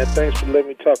 Hey man, thanks for letting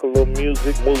me talk a little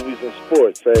music, movies, and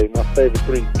sports. Hey, my favorite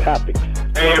 3 topics.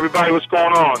 Hey everybody, what's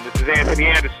going on? This is Anthony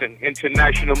Anderson,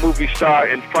 international movie star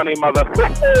and funny mother.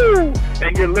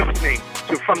 And you're listening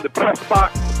to From the Press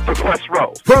Box to Press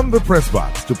Row. From the Press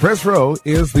Box to Press Row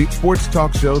is the sports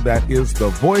talk show that is the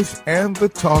voice and the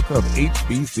talk of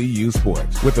HBCU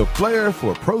sports, with a flair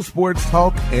for pro sports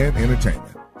talk and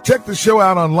entertainment. Check the show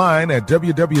out online at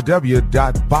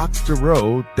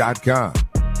www.boxtorow.com.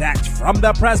 That's From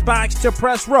the Press Box to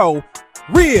Press Row,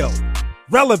 real,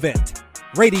 relevant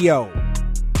radio.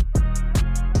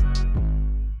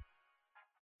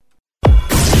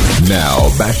 Now,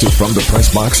 back to From the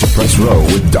Press Box to Press Row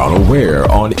with Donald Ware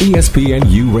on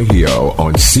ESPNU Radio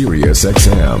on Sirius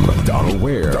XM. Donald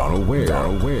Ware. We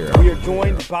are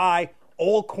joined by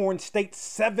Alcorn State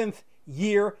 7th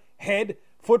year head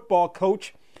football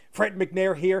coach, Fred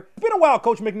McNair here. It's been a while,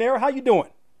 Coach McNair. How you doing?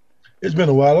 It's been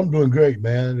a while. I'm doing great,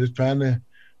 man. Just trying to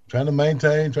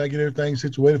maintain, try to get everything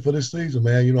situated for this season,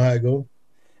 man. You know how it goes.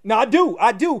 No, I do.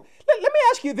 Let me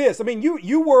ask you this. I mean,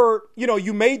 you were,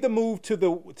 you made the move to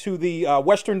the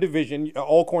Western Division.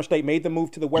 Alcorn State made the move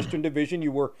to the Western Division.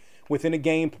 You were within a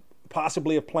game,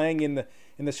 possibly, of playing in the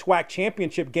SWAC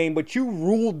championship game, but you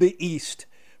ruled the East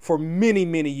for many,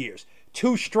 many years.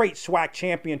 2 straight SWAC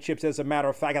championships, as a matter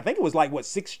of fact. I think it was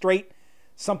 6 straight,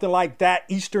 something like that.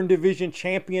 Eastern Division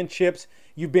championships.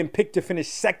 You've been picked to finish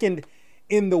 2nd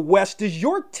in the West. Does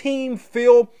your team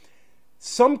feel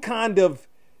some kind of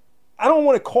I don't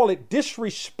want to call it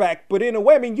disrespect, but in a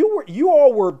way, I mean, you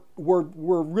all were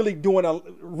really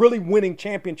really winning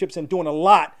championships and doing a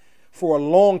lot for a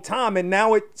long time, and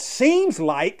now it seems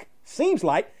like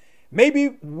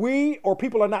maybe we or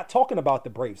people are not talking about the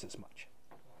Braves as much.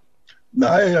 No,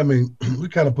 I mean, we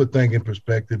kind of put things in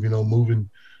perspective, moving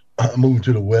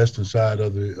to the western side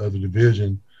of the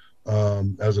division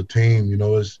as a team.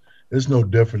 It's no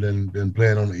different than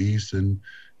playing on the east, and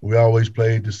we always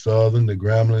played the Southern, the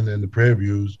Grambling, and the Prairie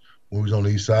Views when we was on the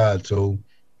east side. So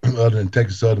other than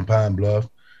Texas Southern, Pine Bluff,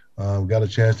 got a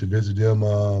chance to visit them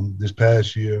this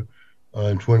past year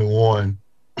in 21.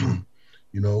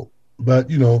 But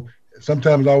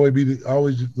sometimes it's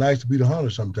always nice to be the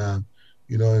hunter sometimes,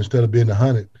 instead of being the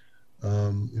hunted.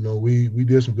 We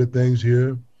did some good things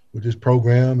here with this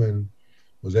program and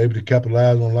was able to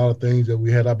capitalize on a lot of things that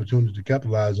we had opportunity to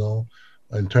capitalize on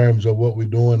in terms of what we're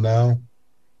doing now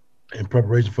in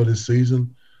preparation for this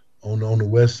season on the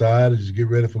west side, is get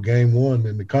ready for game one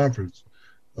in the conference.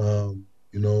 Pine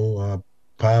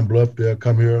Bluff, they'll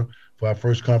come here for our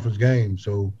first conference game.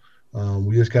 So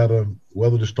we just got to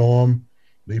weather the storm.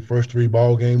 The first 3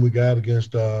 ball game we got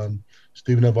against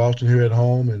Stephen F. Austin here at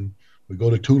home, and we go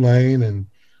to Tulane and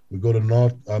we go to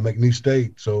North McNeese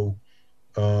State. So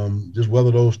just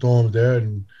weather those storms there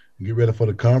and get ready for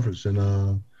the conference.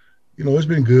 And it's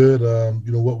been good,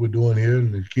 what we're doing here,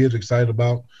 and the kids excited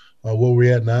about where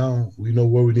we're at now. We know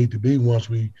where we need to be once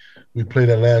we play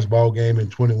that last ball game in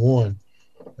 21,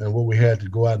 and what we had to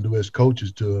go out and do as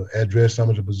coaches to address some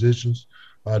of the positions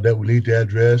that we need to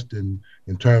address in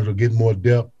terms of getting more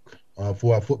depth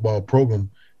for our football program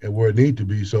and where it needs to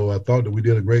be. So I thought that we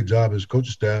did a great job as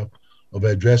coaching staff of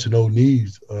addressing those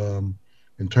needs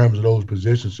in terms of those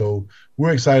positions. So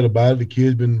we're excited about it. The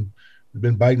kids been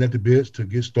biting at the bits to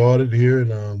get started here,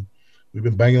 and we've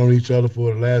been banging on each other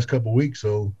for the last couple of weeks.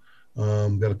 So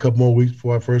got a couple more weeks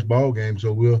before our first ball game.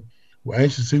 So we're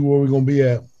anxious to see where we're going to be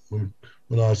at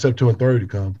when September 30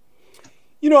 comes.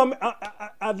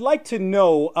 I'd like to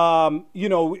know,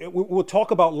 we'll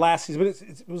talk about last season, but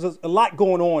it was a lot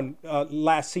going on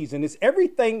last season. Is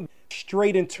everything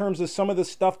straight in terms of some of the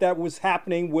stuff that was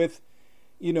happening with,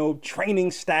 training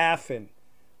staff and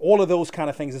all of those kind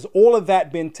of things? Has all of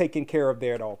that been taken care of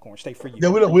there at Alcorn State for you? Yeah,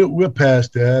 we're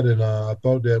past that, and I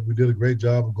thought that we did a great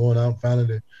job of going out and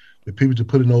finding the people to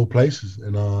put in those places,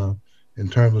 and in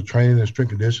terms of training and strength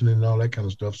conditioning and all that kind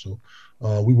of stuff. So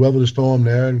we weathered the storm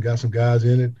there and got some guys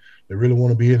in it that really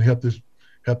want to be here and help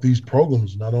these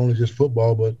programs, not only just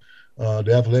football, but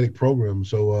the athletic program.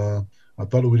 So I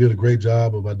thought that we did a great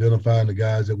job of identifying the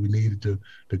guys that we needed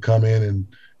to come in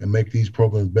and make these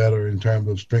programs better in terms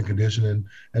of strength conditioning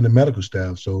and the medical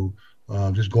staff. So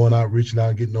just going out, reaching out,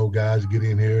 and getting those guys to get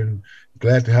in here, and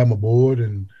glad to have them aboard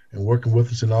and working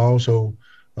with us and all. So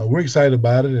we're excited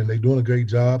about it, and they're doing a great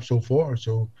job so far.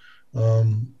 So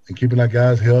and keeping our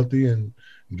guys healthy and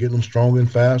getting them stronger and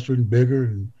faster and bigger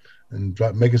and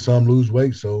making some lose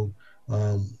weight. So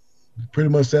pretty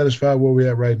much satisfied where we're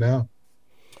at right now.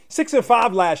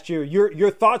 6-5 last year.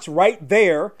 Your thoughts right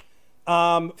there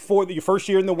for your first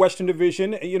year in the Western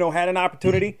Division. Had an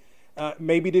opportunity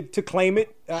maybe to claim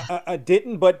it.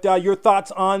 Didn't, but your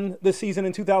thoughts on the season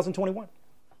in 2021.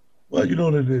 Well,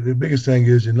 the biggest thing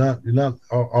is you're not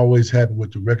always happy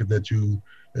with the record that you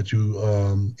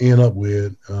end up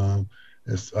with.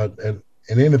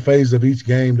 And in the phase of each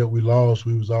game that we lost,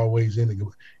 we was always in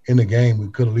the game. We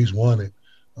could at least won it.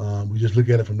 We just look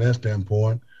at it from that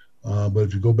standpoint. But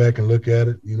if you go back and look at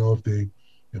it,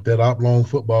 if that oblong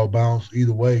football bounced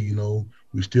either way,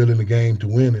 we're still in the game to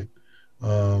win it.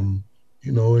 And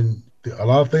a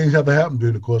lot of things have to happen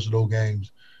during the course of those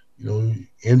games.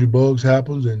 Injury bugs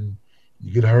happens and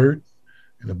you get hurt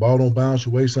and the ball don't bounce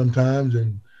away sometimes,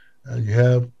 and you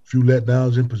have a few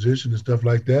letdowns in position and stuff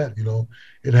like that.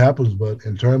 It happens. But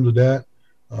in terms of that,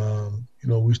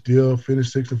 we still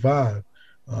finished 6-5.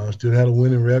 Still had a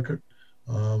winning record.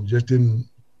 Just didn't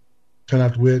turn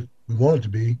out the way we wanted to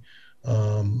be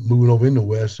moving over in the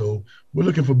West. So we're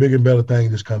looking for bigger and better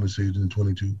things this coming season in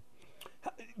 22.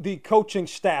 The coaching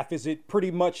staff, is it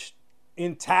pretty much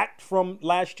intact from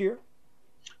last year?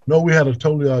 No, we had a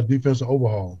totally defensive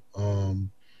overhaul.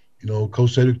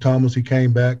 Coach Cedric Thomas, he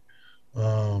came back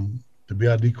to be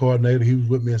our D coordinator. He was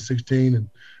with me in 16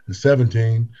 and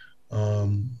 17.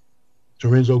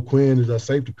 Terenzo Quinn is our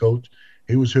safety coach.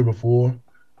 He was here before.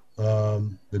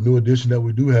 The new addition that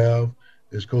we do have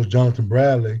is Coach Jonathan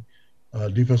Bradley,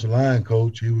 defensive line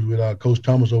coach. He was with our Coach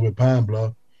Thomas over at Pine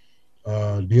Bluff.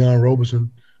 Deion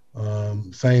Roberson,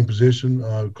 same position,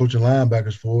 coaching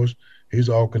linebackers for us. He's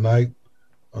Alcornite.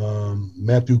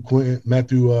 Matthew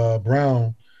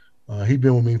Brown He's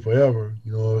been with me forever.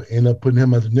 End up putting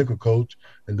him as a nickel coach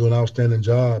and doing an outstanding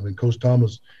job. And Coach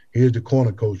Thomas, he's the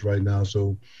corner coach right now.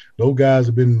 So those guys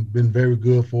have been very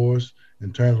good for us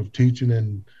in terms of teaching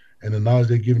and the knowledge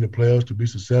they're giving the players to be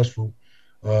successful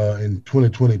in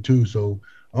 2022. So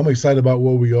I'm excited about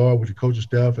where we are with the coaching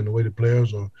staff and the way the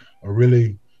players are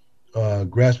really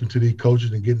grasping to these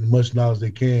coaches and getting as much knowledge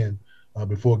they can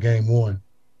before game one.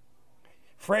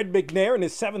 Fred McNair, in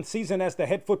his 7th season as the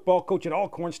head football coach at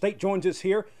Alcorn State, joins us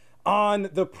here on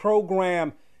the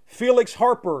program. Felix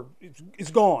Harper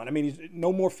is gone. I mean, he's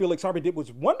no more Felix Harper. It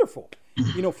was wonderful,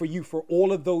 for you for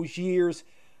all of those years.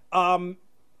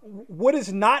 What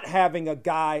is not having a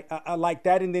guy like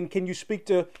that? And then can you speak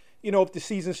to, if the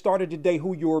season started today,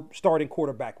 who your starting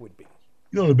quarterback would be?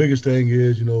 The biggest thing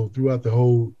is, throughout the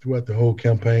whole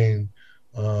campaign,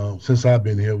 since I've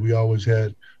been here, we always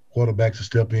had quarterbacks to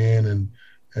step in and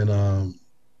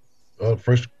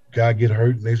first guy get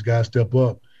hurt, next guy step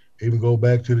up. Even go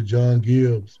back to the John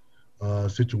Gibbs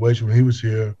situation when he was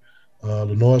here.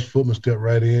 Lenoir Footman stepped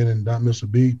right in and not miss a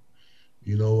beat.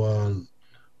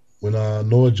 When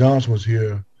Noah Johnson was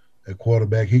here at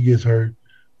quarterback, he gets hurt.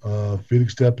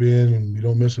 Felix step in and we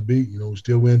don't miss a beat. We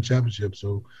still win championships.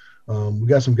 So we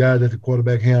got some guys at the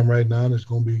quarterback ham right now that's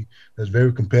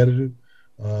very competitive.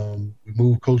 We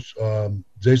moved Coach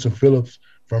Jason Phillips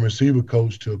from receiver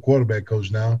coach to a quarterback coach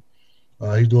now.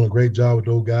 He's doing a great job with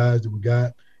those guys that we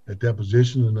got at that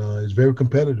position, and it's very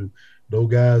competitive. Those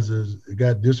guys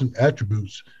got different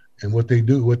attributes and what they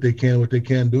do, what they can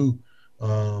do.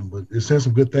 But it sends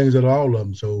some good things out of all of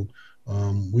them. So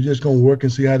we're just going to work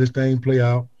and see how this thing play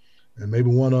out. And maybe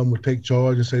one of them will take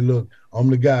charge and say, look, I'm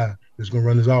the guy that's going to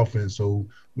run this offense. So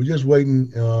we're just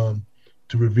waiting to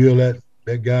reveal that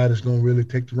guy that's going to really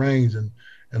take the reins and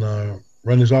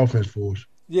run this offense for us.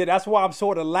 Yeah, that's why I'm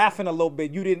sort of laughing a little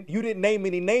bit. You didn't name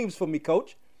any names for me,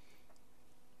 Coach.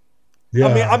 Yeah.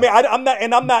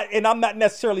 I'm not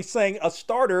necessarily saying a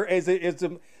starter as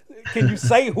a. Can you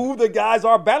say who the guys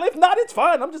are battling? If not, it's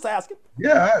fine. I'm just asking.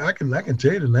 Yeah, I can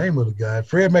tell you the name of the guy.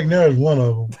 Fred McNair is one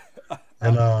of them,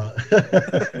 and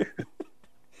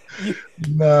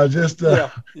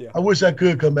I wish I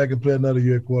could come back and play another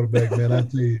year at quarterback, man. I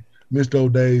tell you, missed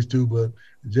those days too. But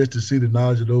just to see the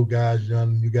knowledge of those guys,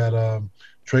 you got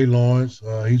Trey Lawrence.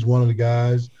 He's one of the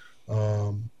guys.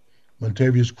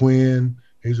 Montavious Quinn.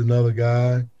 He's another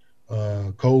guy.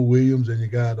 Cole Williams, and you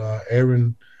got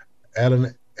Aaron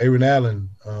Allen,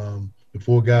 the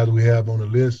 4 guys we have on the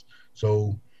list.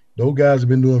 So those guys have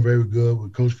been doing very good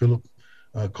with Coach Phillip,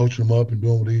 coaching them up and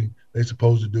doing what they're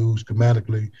supposed to do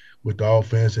schematically with the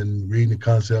offense and reading the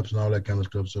concepts and all that kind of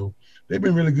stuff. So they've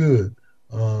been really good.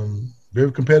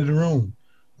 Very competitive room.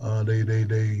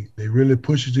 They really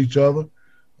pushes each other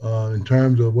in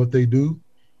terms of what they do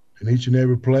in each and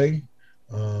every play.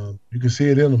 You can see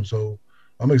it in them. So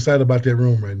I'm excited about that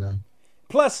room right now.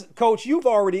 Plus, Coach, you've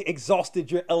already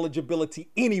exhausted your eligibility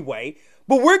anyway,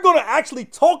 but we're going to actually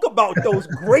talk about those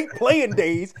great playing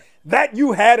days that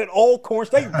you had at Alcorn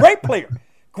State. Great player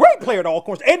at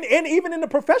Alcorn State, and even in the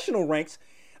professional ranks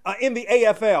in the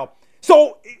AFL.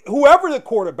 So whoever the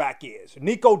quarterback is,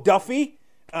 Nico Duffy,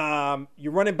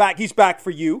 you're running back. He's back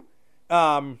for you.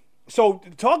 So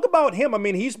talk about him. I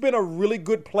mean, he's been a really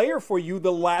good player for you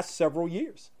the last several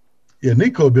years. Yeah,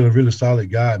 Nico has been a really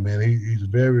solid guy, man. He's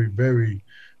very, very,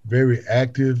 very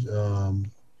active.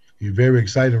 He's a very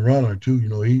exciting runner, too.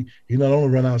 He not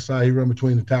only run outside, he run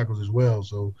between the tackles as well.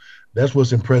 So that's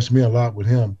what's impressed me a lot with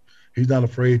him. He's not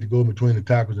afraid to go between the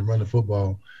tackles and run the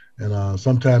football. And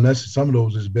sometimes some of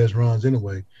those his best runs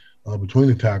anyway, between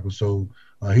the tackles. So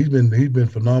he's been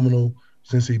phenomenal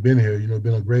since he's been here.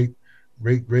 Been a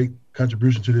great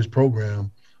contribution to this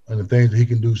program and the things that he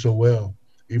can do so well.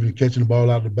 Even catching the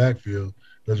ball out of the backfield,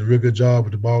 does a real good job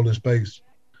with the ball in space.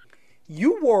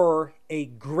 You were a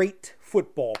great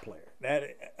football player.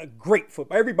 A great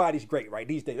football. Everybody's great, right?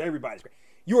 These days, everybody's great.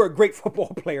 You were a great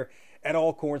football player at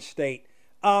Alcorn State.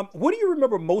 What do you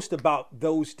remember most about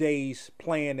those days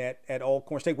playing at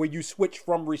Alcorn State, where you switched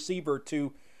from receiver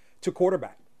to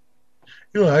quarterback?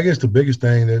 I guess the biggest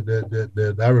thing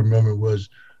that I remember was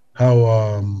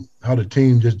how the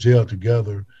team just gelled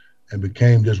together and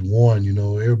became just one.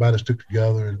 Everybody stuck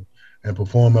together and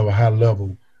performed at a high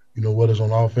level, whether it's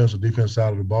on the offense or defense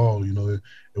side of the ball.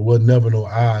 It was never no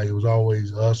I. It was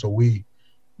always us or we,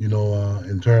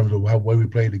 in terms of how way we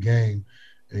played the game.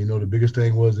 And, the biggest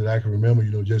thing was that I can remember,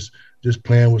 just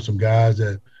playing with some guys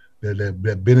that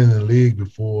been in the league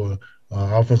before,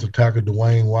 offensive tackle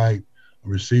Dwayne White,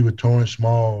 receiver Torrance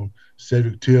Small,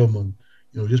 Cedric Tillman,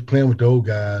 just playing with those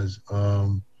guys,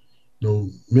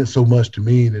 meant so much to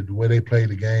me, that the way they played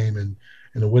the game and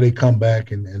and the way they come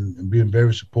back and being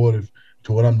very supportive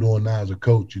to what I'm doing now as a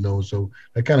coach, So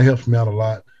that kind of helps me out a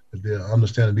lot, that they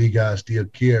understand that these guys still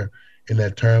care in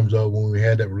that terms of when we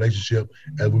had that relationship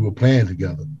as we were playing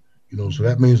together, So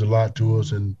that means a lot to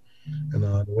us, and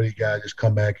the way these guys just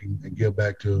come back and give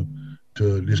back to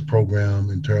this program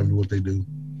in terms of what they do.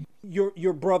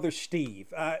 Your brother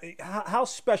Steve, how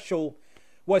special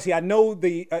was he? I know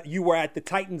you were at the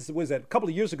Titans. Was that a couple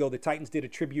of years ago? The Titans did a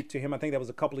tribute to him. I think that was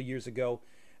a couple of years ago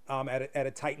at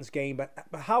a Titans game.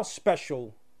 But how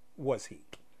special was he?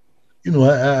 He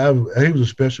was a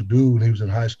special dude when he was in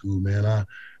high school, man. I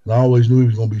always knew he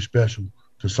was going to be special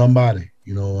to somebody.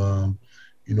 I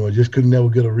just couldn't never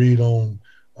get a read on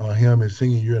him his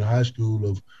senior year in high school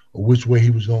of which way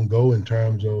he was going to go in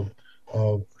terms of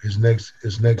his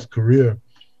next career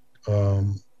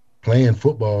playing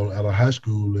football out of high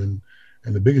school. And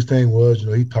the biggest thing was,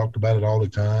 he talked about it all the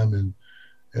time.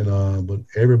 But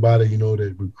everybody,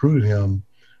 that recruited him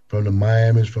from the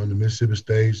Miamis, from the Mississippi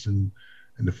States and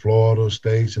the Florida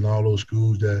States and all those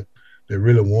schools that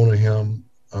really wanted him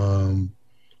to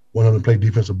play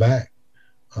defensive back.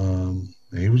 And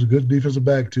he was a good defensive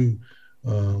back too.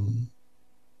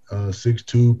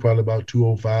 6'2", probably about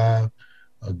 205,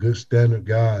 a good standard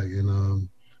guy.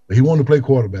 But he wanted to play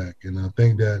quarterback. And I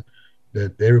think that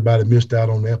everybody missed out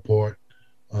on that part,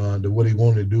 what he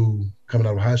wanted to do coming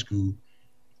out of high school.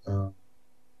 So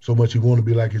much he wanted to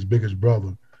be like his biggest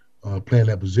brother playing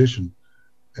that position.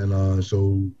 And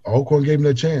so Alcorn gave him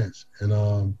that chance.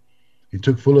 And he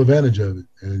took full advantage of it.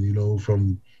 And,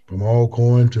 from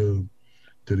Alcorn to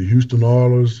the Houston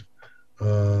Oilers,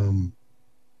 to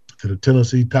the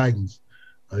Tennessee Titans,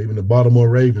 even the Baltimore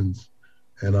Ravens.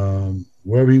 And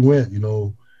wherever he went, he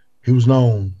was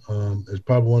known as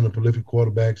probably one of the prolific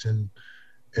quarterbacks in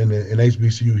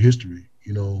HBCU history,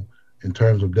 in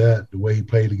terms of that, the way he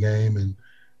played the game and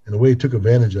the way he took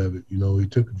advantage of it. He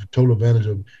took total advantage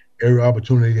of every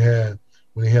opportunity he had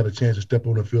when he had a chance to step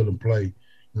on the field and play.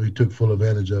 He took full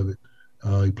advantage of it.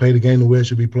 He played the game the way it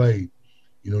should be played.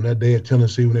 That day at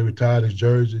Tennessee when they retired his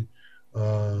jersey,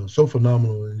 so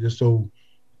phenomenal and just so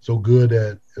good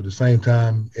that at the same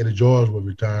time Eddie George was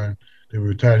retiring. They were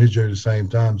retiring his jersey at the same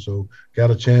time. So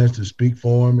got a chance to speak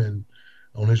for him and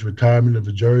on his retirement of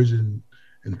the jersey in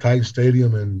Titan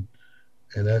Stadium, and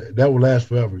that will last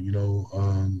forever.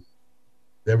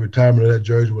 That retirement of that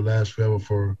jersey will last forever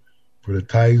for the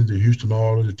Titans, the Houston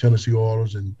Oilers, the Tennessee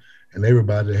Oilers, and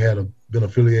everybody that had been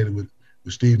affiliated with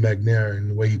Steve McNair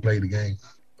and the way he played the game.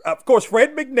 Of course,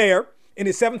 Fred McNair, in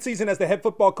his 7th season as the head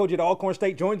football coach at Alcorn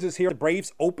State, joins us here. The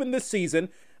Braves open the season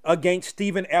against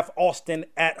Stephen F. Austin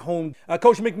at home.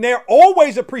 Coach McNair,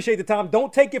 always appreciate the time.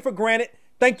 Don't take it for granted.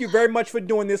 Thank you very much for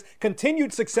doing this.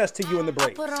 Continued success to you and the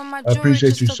Braves. I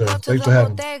appreciate you, sir. Thanks for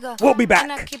having me. We'll be back.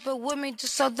 And I keep it with me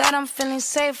just so that I'm feeling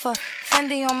safer.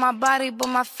 Fendi on my body, but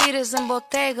my feet is in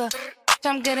Bottega.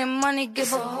 I'm getting money,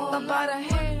 give a whole about a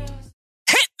hand.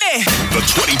 The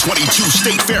 2022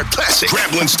 State Fair Classic,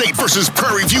 Grambling State versus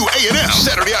Prairie View A&M,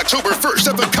 Saturday, October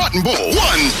 1st at the Cotton Bowl.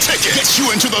 One ticket gets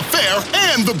you into the fair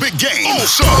and the big game.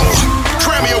 Also,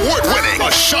 Grammy Award-winning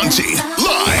Ashanti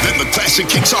live. Then the Classic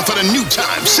kicks off at a new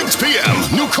time, 6 p.m.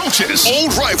 New coaches,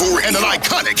 old rivalry, and an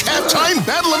iconic halftime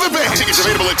battle of the bands. Tickets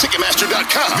available at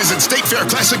Ticketmaster.com. Visit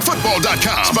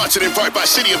StateFairClassicFootball.com. Sponsored in part by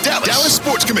City of Dallas, Dallas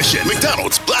Sports Commission,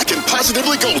 McDonald's, Black and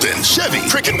Positively Golden, Chevy,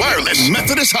 Cricket Wireless,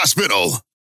 Methodist Hospital.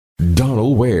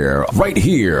 Donald Ware, right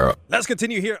here. Let's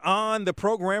continue here on the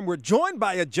program. We're joined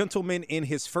by a gentleman in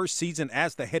his first season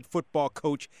as the head football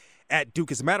coach at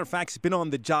Duke. As a matter of fact, he's been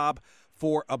on the job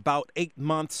for about 8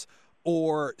 months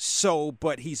or so,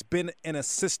 but he's been an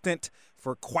assistant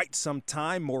for quite some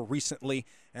time, more recently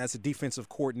as a defensive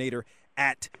coordinator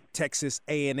at Texas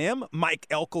A&M. Mike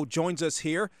Elko joins us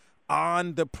here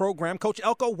on the program. Coach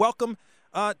Elko, welcome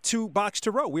to Box to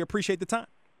Row. We appreciate the time.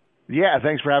 Yeah,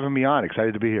 thanks for having me on.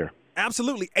 Excited to be here.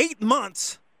 Absolutely. 8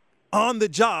 months on the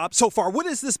job so far. What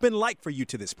has this been like for you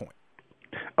to this point?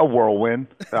 A whirlwind.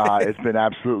 It's been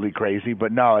absolutely crazy,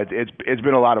 but no, it's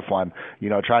been a lot of fun.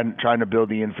 Trying to build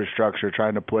the infrastructure,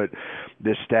 trying to put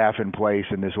this staff in place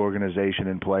and this organization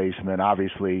in place, and then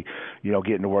obviously,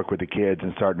 getting to work with the kids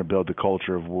and starting to build the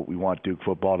culture of what we want Duke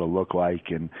football to look like.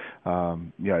 And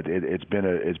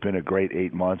it's been a great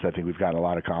 8 months. I think we've gotten a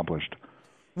lot accomplished.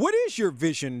 What is your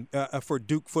vision for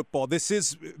Duke football? This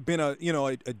has been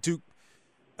a Duke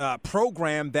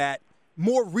program that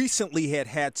more recently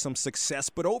had some success,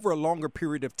 but over a longer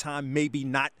period of time, maybe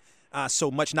not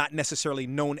so much, not necessarily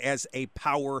known as a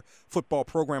power football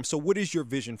program. So what is your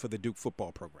vision for the Duke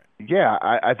football program? Yeah,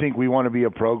 I think we want to be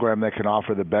a program that can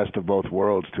offer the best of both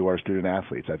worlds to our student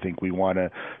athletes. I think we want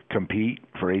to compete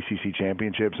for ACC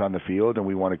championships on the field, and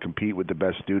we want to compete with the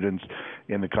best students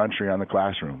in the country on the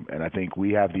classroom. And I think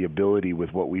we have the ability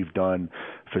with what we've done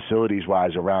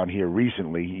facilities-wise around here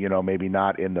recently, maybe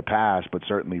not in the past, but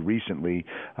certainly recently,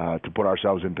 to put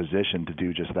ourselves in position to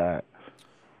do just that.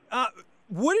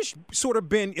 What has sort of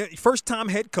been first-time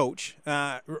head coach,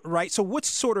 right? So what's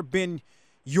sort of been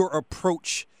your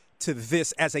approach to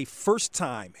this as a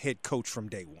first-time head coach from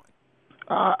day one?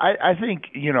 I think,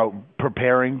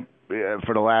 preparing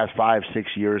for the last 5-6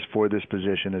 years for this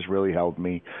position has really helped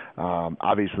me.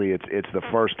 Obviously, it's the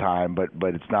first time, but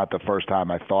it's not the first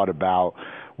time I thought about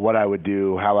what I would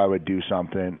do, how I would do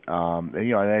something.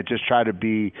 And I just try to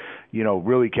be,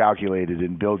 really calculated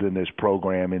in building this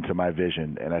program into my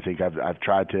vision. And I think I've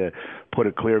tried to put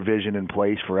a clear vision in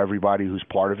place for everybody who's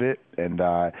part of it, and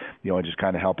just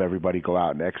kind of help everybody go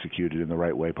out and execute it in the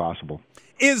right way possible.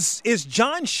 Is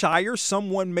Jon Scheyer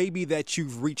someone maybe that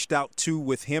you've reached out to,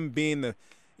 with him being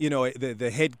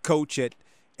the head coach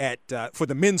at for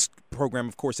the men's program,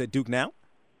 of course, at Duke now?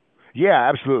 Yeah,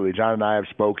 absolutely. John and I have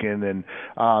spoken, and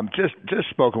just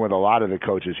spoken with a lot of the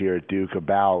coaches here at Duke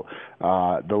about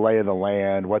the lay of the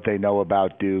land, what they know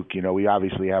about Duke. We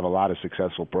obviously have a lot of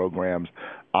successful programs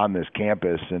on this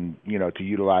campus, and to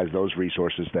utilize those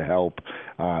resources to help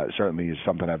certainly is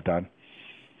something I've done.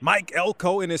 Mike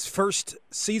Elko, in his first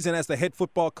season as the head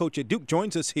football coach at Duke,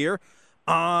 joins us here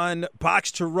on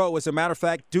Box to Row. As a matter of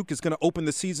fact, Duke is going to open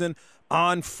the season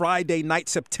on Friday night,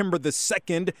 September the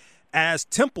 2nd, as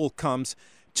Temple comes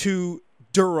to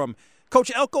Durham.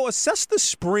 Coach Elko, assess the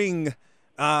spring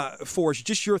for us.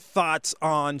 Just your thoughts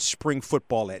on spring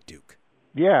football at Duke.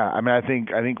 Yeah, I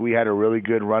think we had a really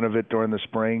good run of it during the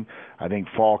spring. I think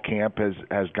fall camp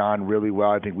has gone really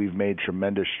well. I think we've made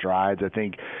tremendous strides. I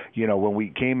think, when we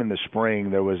came in the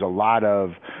spring, there was a lot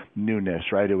of newness,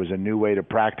 right? It was a new way to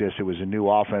practice. It was a new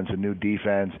offense, a new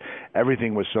defense.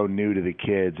 Everything was so new to the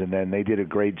kids. And then they did a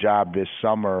great job this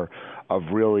summer of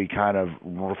really kind of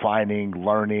refining,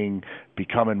 learning,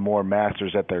 becoming more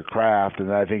masters at their craft.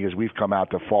 And I think as we've come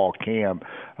out to fall camp,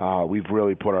 we've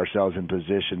really put ourselves in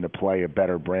position to play a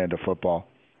better brand of football.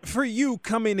 For you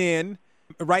coming in,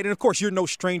 right, and of course you're no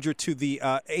stranger to the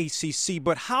ACC,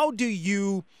 but how do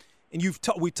you, and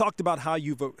we talked about how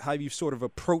you've sort of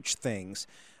approached things,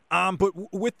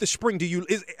 but with the spring,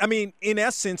 in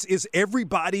essence, is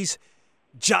everybody's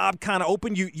job kind of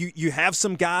open? You have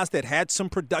some guys that had some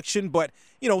production, but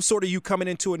sort of you coming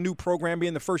into a new program,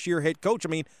 being the first year head coach.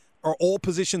 Are all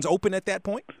positions open at that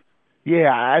point?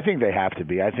 Yeah, I think they have to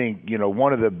be. I think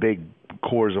one of the big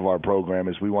cores of our program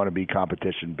is we want to be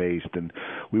competition based, and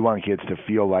we want kids to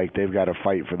feel like they've got to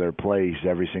fight for their place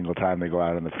every single time they go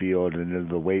out on the field and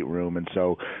into the weight room. And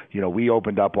so, we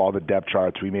opened up all the depth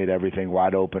charts. We made everything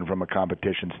wide open from a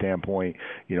competition standpoint.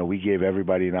 We gave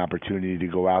everybody an opportunity to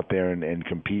go out there and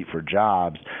compete for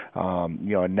jobs.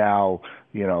 And now,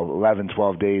 11,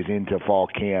 12 days into fall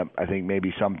camp, I think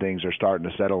maybe some things are starting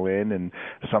to settle in, and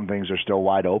some things are still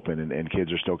wide open, and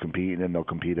kids are still competing, and they'll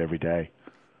compete every day.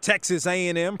 Texas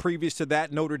A&M, previous to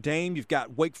that, Notre Dame. You've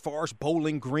got Wake Forest,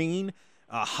 Bowling Green,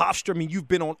 Hofstra. You've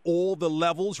been on all the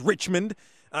levels. Richmond,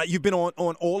 you've been on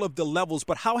all of the levels.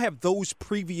 But how have those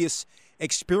previous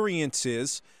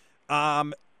experiences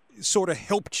sort of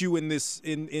helped you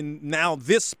in now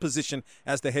this position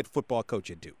as the head football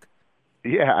coach at Duke?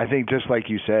 Yeah, I think just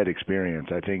like you said, experience.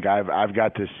 I think I've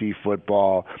got to see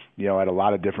football, at a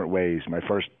lot of different ways. My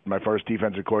first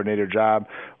defensive coordinator job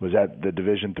was at the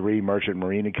Division III Merchant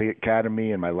Marine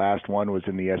Academy, and my last one was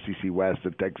in the SEC West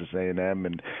at Texas A&M,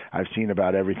 and I've seen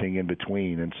about everything in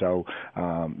between. And so,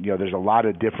 there's a lot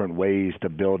of different ways to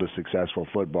build a successful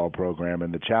football program,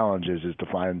 and the challenge is to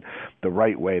find the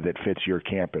right way that fits your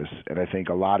campus. And I think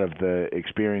a lot of the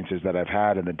experiences that I've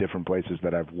had in the different places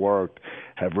that I've worked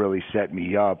have really set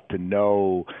me up to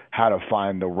know how to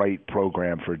find the right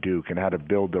program for Duke and how to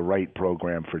build the right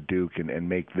program for Duke and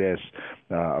make this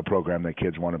a program that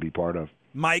kids want to be part of.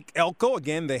 Mike Elko,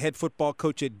 again, the head football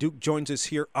coach at Duke, joins us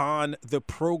here on the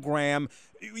program.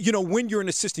 When you're an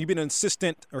assistant, you've been an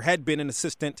assistant or had been an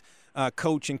assistant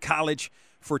coach in college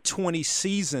for 20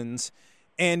 seasons,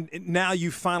 and now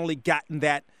you've finally gotten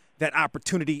that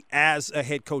opportunity as a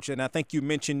head coach, and I think you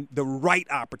mentioned the right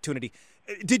opportunity.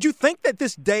 Did you think that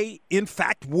this day, in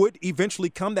fact, would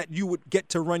eventually come, that you would get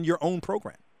to run your own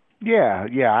program? Yeah,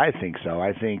 I think so.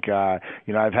 I think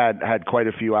I've had quite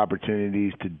a few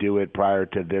opportunities to do it prior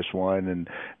to this one, and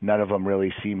none of them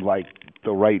really seemed like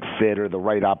the right fit or the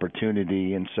right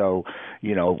opportunity. And so,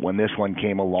 you know, when this one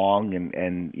came along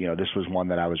and you know, this was one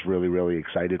that I was really, really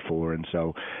excited for. And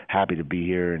so happy to be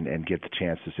here and get the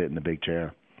chance to sit in the big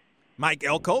chair. Mike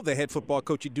Elko, the head football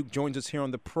coach at Duke, joins us here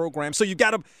on the program. So you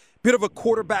got a bit of a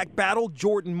quarterback battle,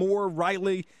 Jordan Moore,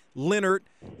 Riley Leonard.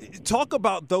 Talk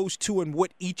about those two and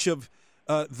what each of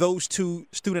those two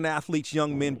student-athletes,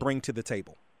 young men, bring to the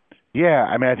table. Yeah,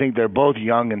 I mean, I think they're both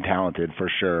young and talented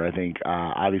for sure. I think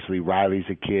obviously Riley's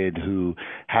a kid who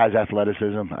has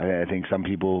athleticism. I think some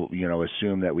people, you know,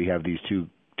 assume that we have these two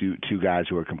guys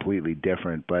who are completely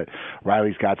different, but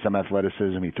Riley's got some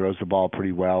athleticism. He throws the ball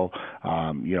pretty well.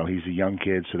 You know, he's a young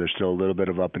kid, so there's still a little bit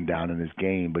of up and down in his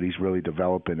game, but he's really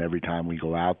developing every time we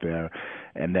go out there.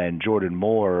 And then Jordan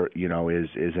Moore, you know, is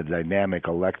a dynamic,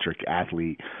 electric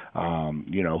athlete,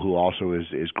 you know, who also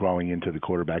is growing into the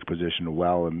quarterback position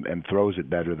well and throws it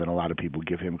better than a lot of people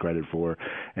give him credit for.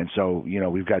 And so, you know,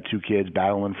 we've got two kids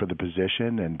battling for the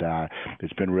position, and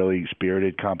it's been really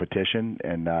spirited competition,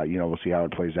 and, you know, we'll see how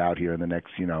it plays out here in the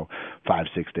next, you know,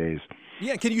 5-6 days.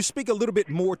 Yeah, can you speak a little bit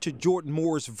more to Jordan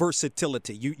Moore's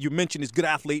versatility? You mentioned he's a good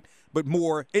athlete, but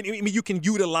more, I mean, you can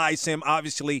utilize him,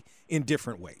 obviously, in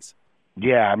different ways.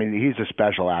 Yeah, I mean, he's a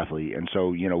special athlete, and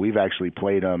so, you know, we've actually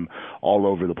played him all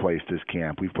over the place this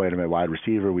camp. We've played him at wide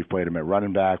receiver, we've played him at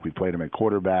running back, we've played him at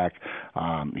quarterback.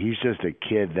 He's just a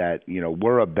kid that, you know,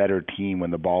 we're a better team when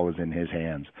the ball is in his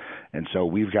hands, and so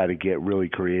we've got to get really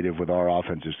creative with our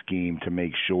offensive scheme to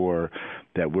make sure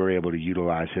that we're able to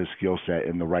utilize his skill set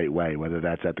in the right way, whether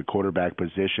that's at the quarterback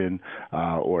position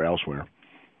or elsewhere.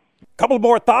 Couple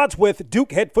more thoughts with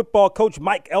Duke head football coach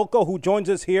Mike Elko, who joins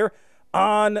us here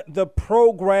on the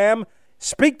program.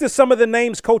 Speak to some of the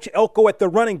names, Coach Elko, at the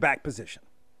running back position.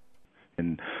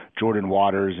 And Jordan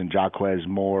Waters and Jaquez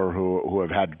Moore, who have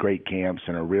had great camps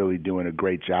and are really doing a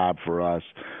great job for us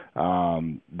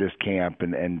this camp.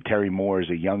 And Terry Moore is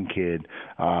a young kid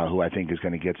who I think is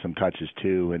going to get some touches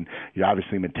too. And you know,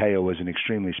 obviously Mateo was an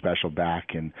extremely special back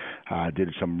and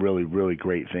did some really, really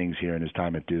great things here in his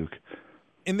time at Duke.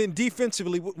 And then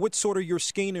defensively, what's sort of your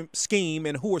scheme,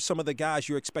 and who are some of the guys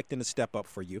you're expecting to step up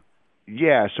for you?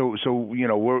 Yeah, so you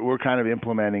know, we're kind of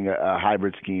implementing a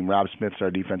hybrid scheme. Rob Smith's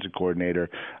our defensive coordinator,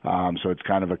 so it's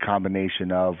kind of a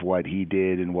combination of what he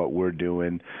did and what we're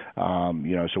doing.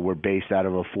 You know, so we're based out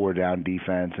of a 4-down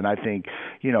defense, and I think,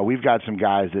 you know, we've got some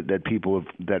guys that people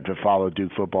that follow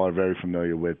Duke football are very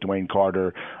familiar with. Dwayne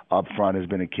Carter up front has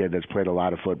been a kid that's played a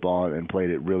lot of football and played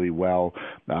it really well.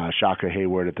 Shaka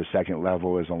Hayward at the second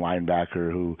level is a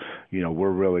linebacker who, you know,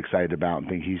 we're real excited about and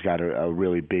think he's got a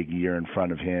really big year in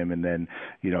front of him. And then,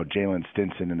 you know, Jalen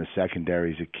Stinson in the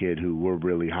secondary is a kid who we're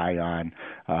really high on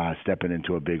stepping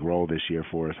into a big role this year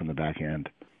for us on the back end.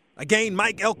 Again,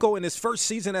 Mike Elko in his first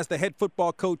season as the head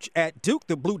football coach at Duke.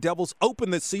 The Blue Devils open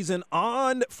the season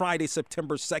on Friday,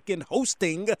 September 2nd,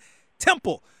 hosting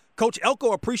Temple. Coach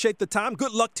Elko, appreciate the time.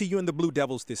 Good luck to you and the Blue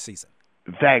Devils this season.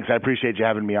 Thanks. I appreciate you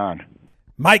having me on.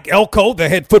 Mike Elko, the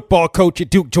head football coach at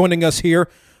Duke, joining us here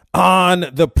on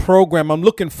the program. I'm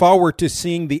looking forward to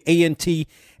seeing the A&T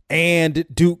and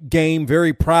Duke game.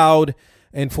 Very proud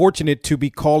and fortunate to be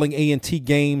calling A&T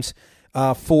games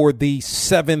for the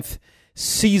 7th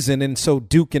season. And so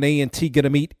Duke and A&T going to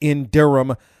meet in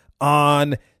Durham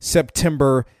on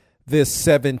September the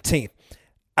 17th.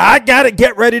 I got to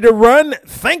get ready to run.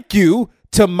 Thank you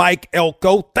to Mike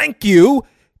Elko. Thank you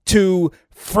to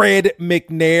Fred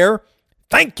McNair.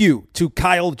 Thank you to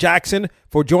Kyle Jackson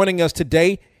for joining us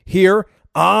today here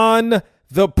on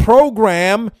the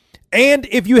program. And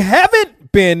if you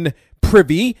haven't been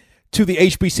privy to the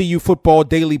HBCU Football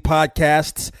Daily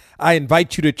podcasts, I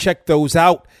invite you to check those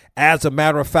out. As a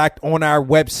matter of fact, on our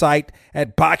website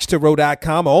at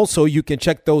boxtorow.com. Also, you can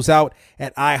check those out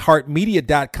at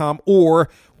iHeartMedia.com or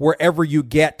wherever you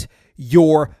get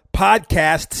your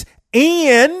podcasts.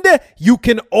 And you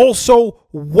can also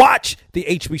watch the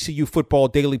HBCU Football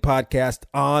Daily podcast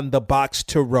on the Box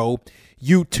to Row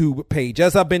YouTube page.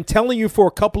 As I've been telling you for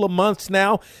a couple of months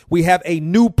now, we have a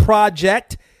new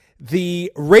project.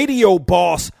 The Radio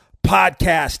Boss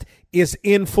podcast is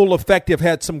in full effect. I've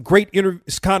had some great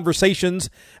conversations,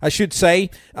 I should say,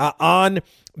 on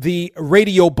the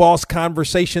Radio Boss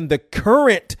conversation, the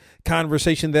current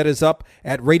conversation that is up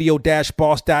at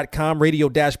radio-boss.com.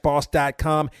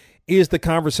 Radio-boss.com is the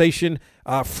conversation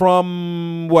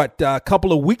from, a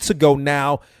couple of weeks ago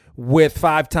now with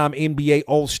 5-time NBA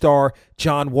All-Star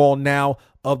John Wall, now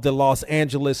of the Los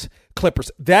Angeles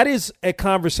Clippers. That is a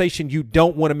conversation you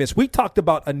don't want to miss. We talked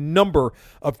about a number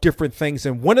of different things,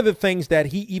 and one of the things that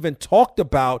he even talked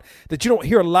about that you don't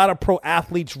hear a lot of pro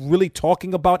athletes really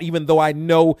talking about, even though I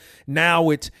know now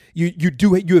it's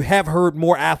you have heard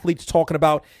more athletes talking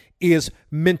about, is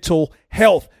mental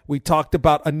health. We talked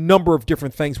about a number of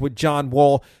different things with John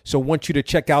Wall, so I want you to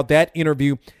check out that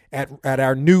interview at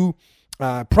our new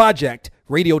project,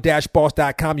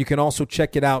 radio-boss.com. You can also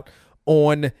check it out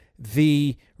on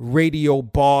the Radio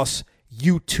Boss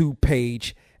YouTube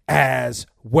page as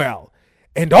well.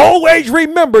 And always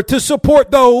remember to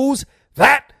support those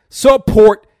that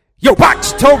support you.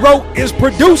 Box to Row is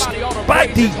produced by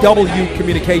DW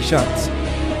Communications.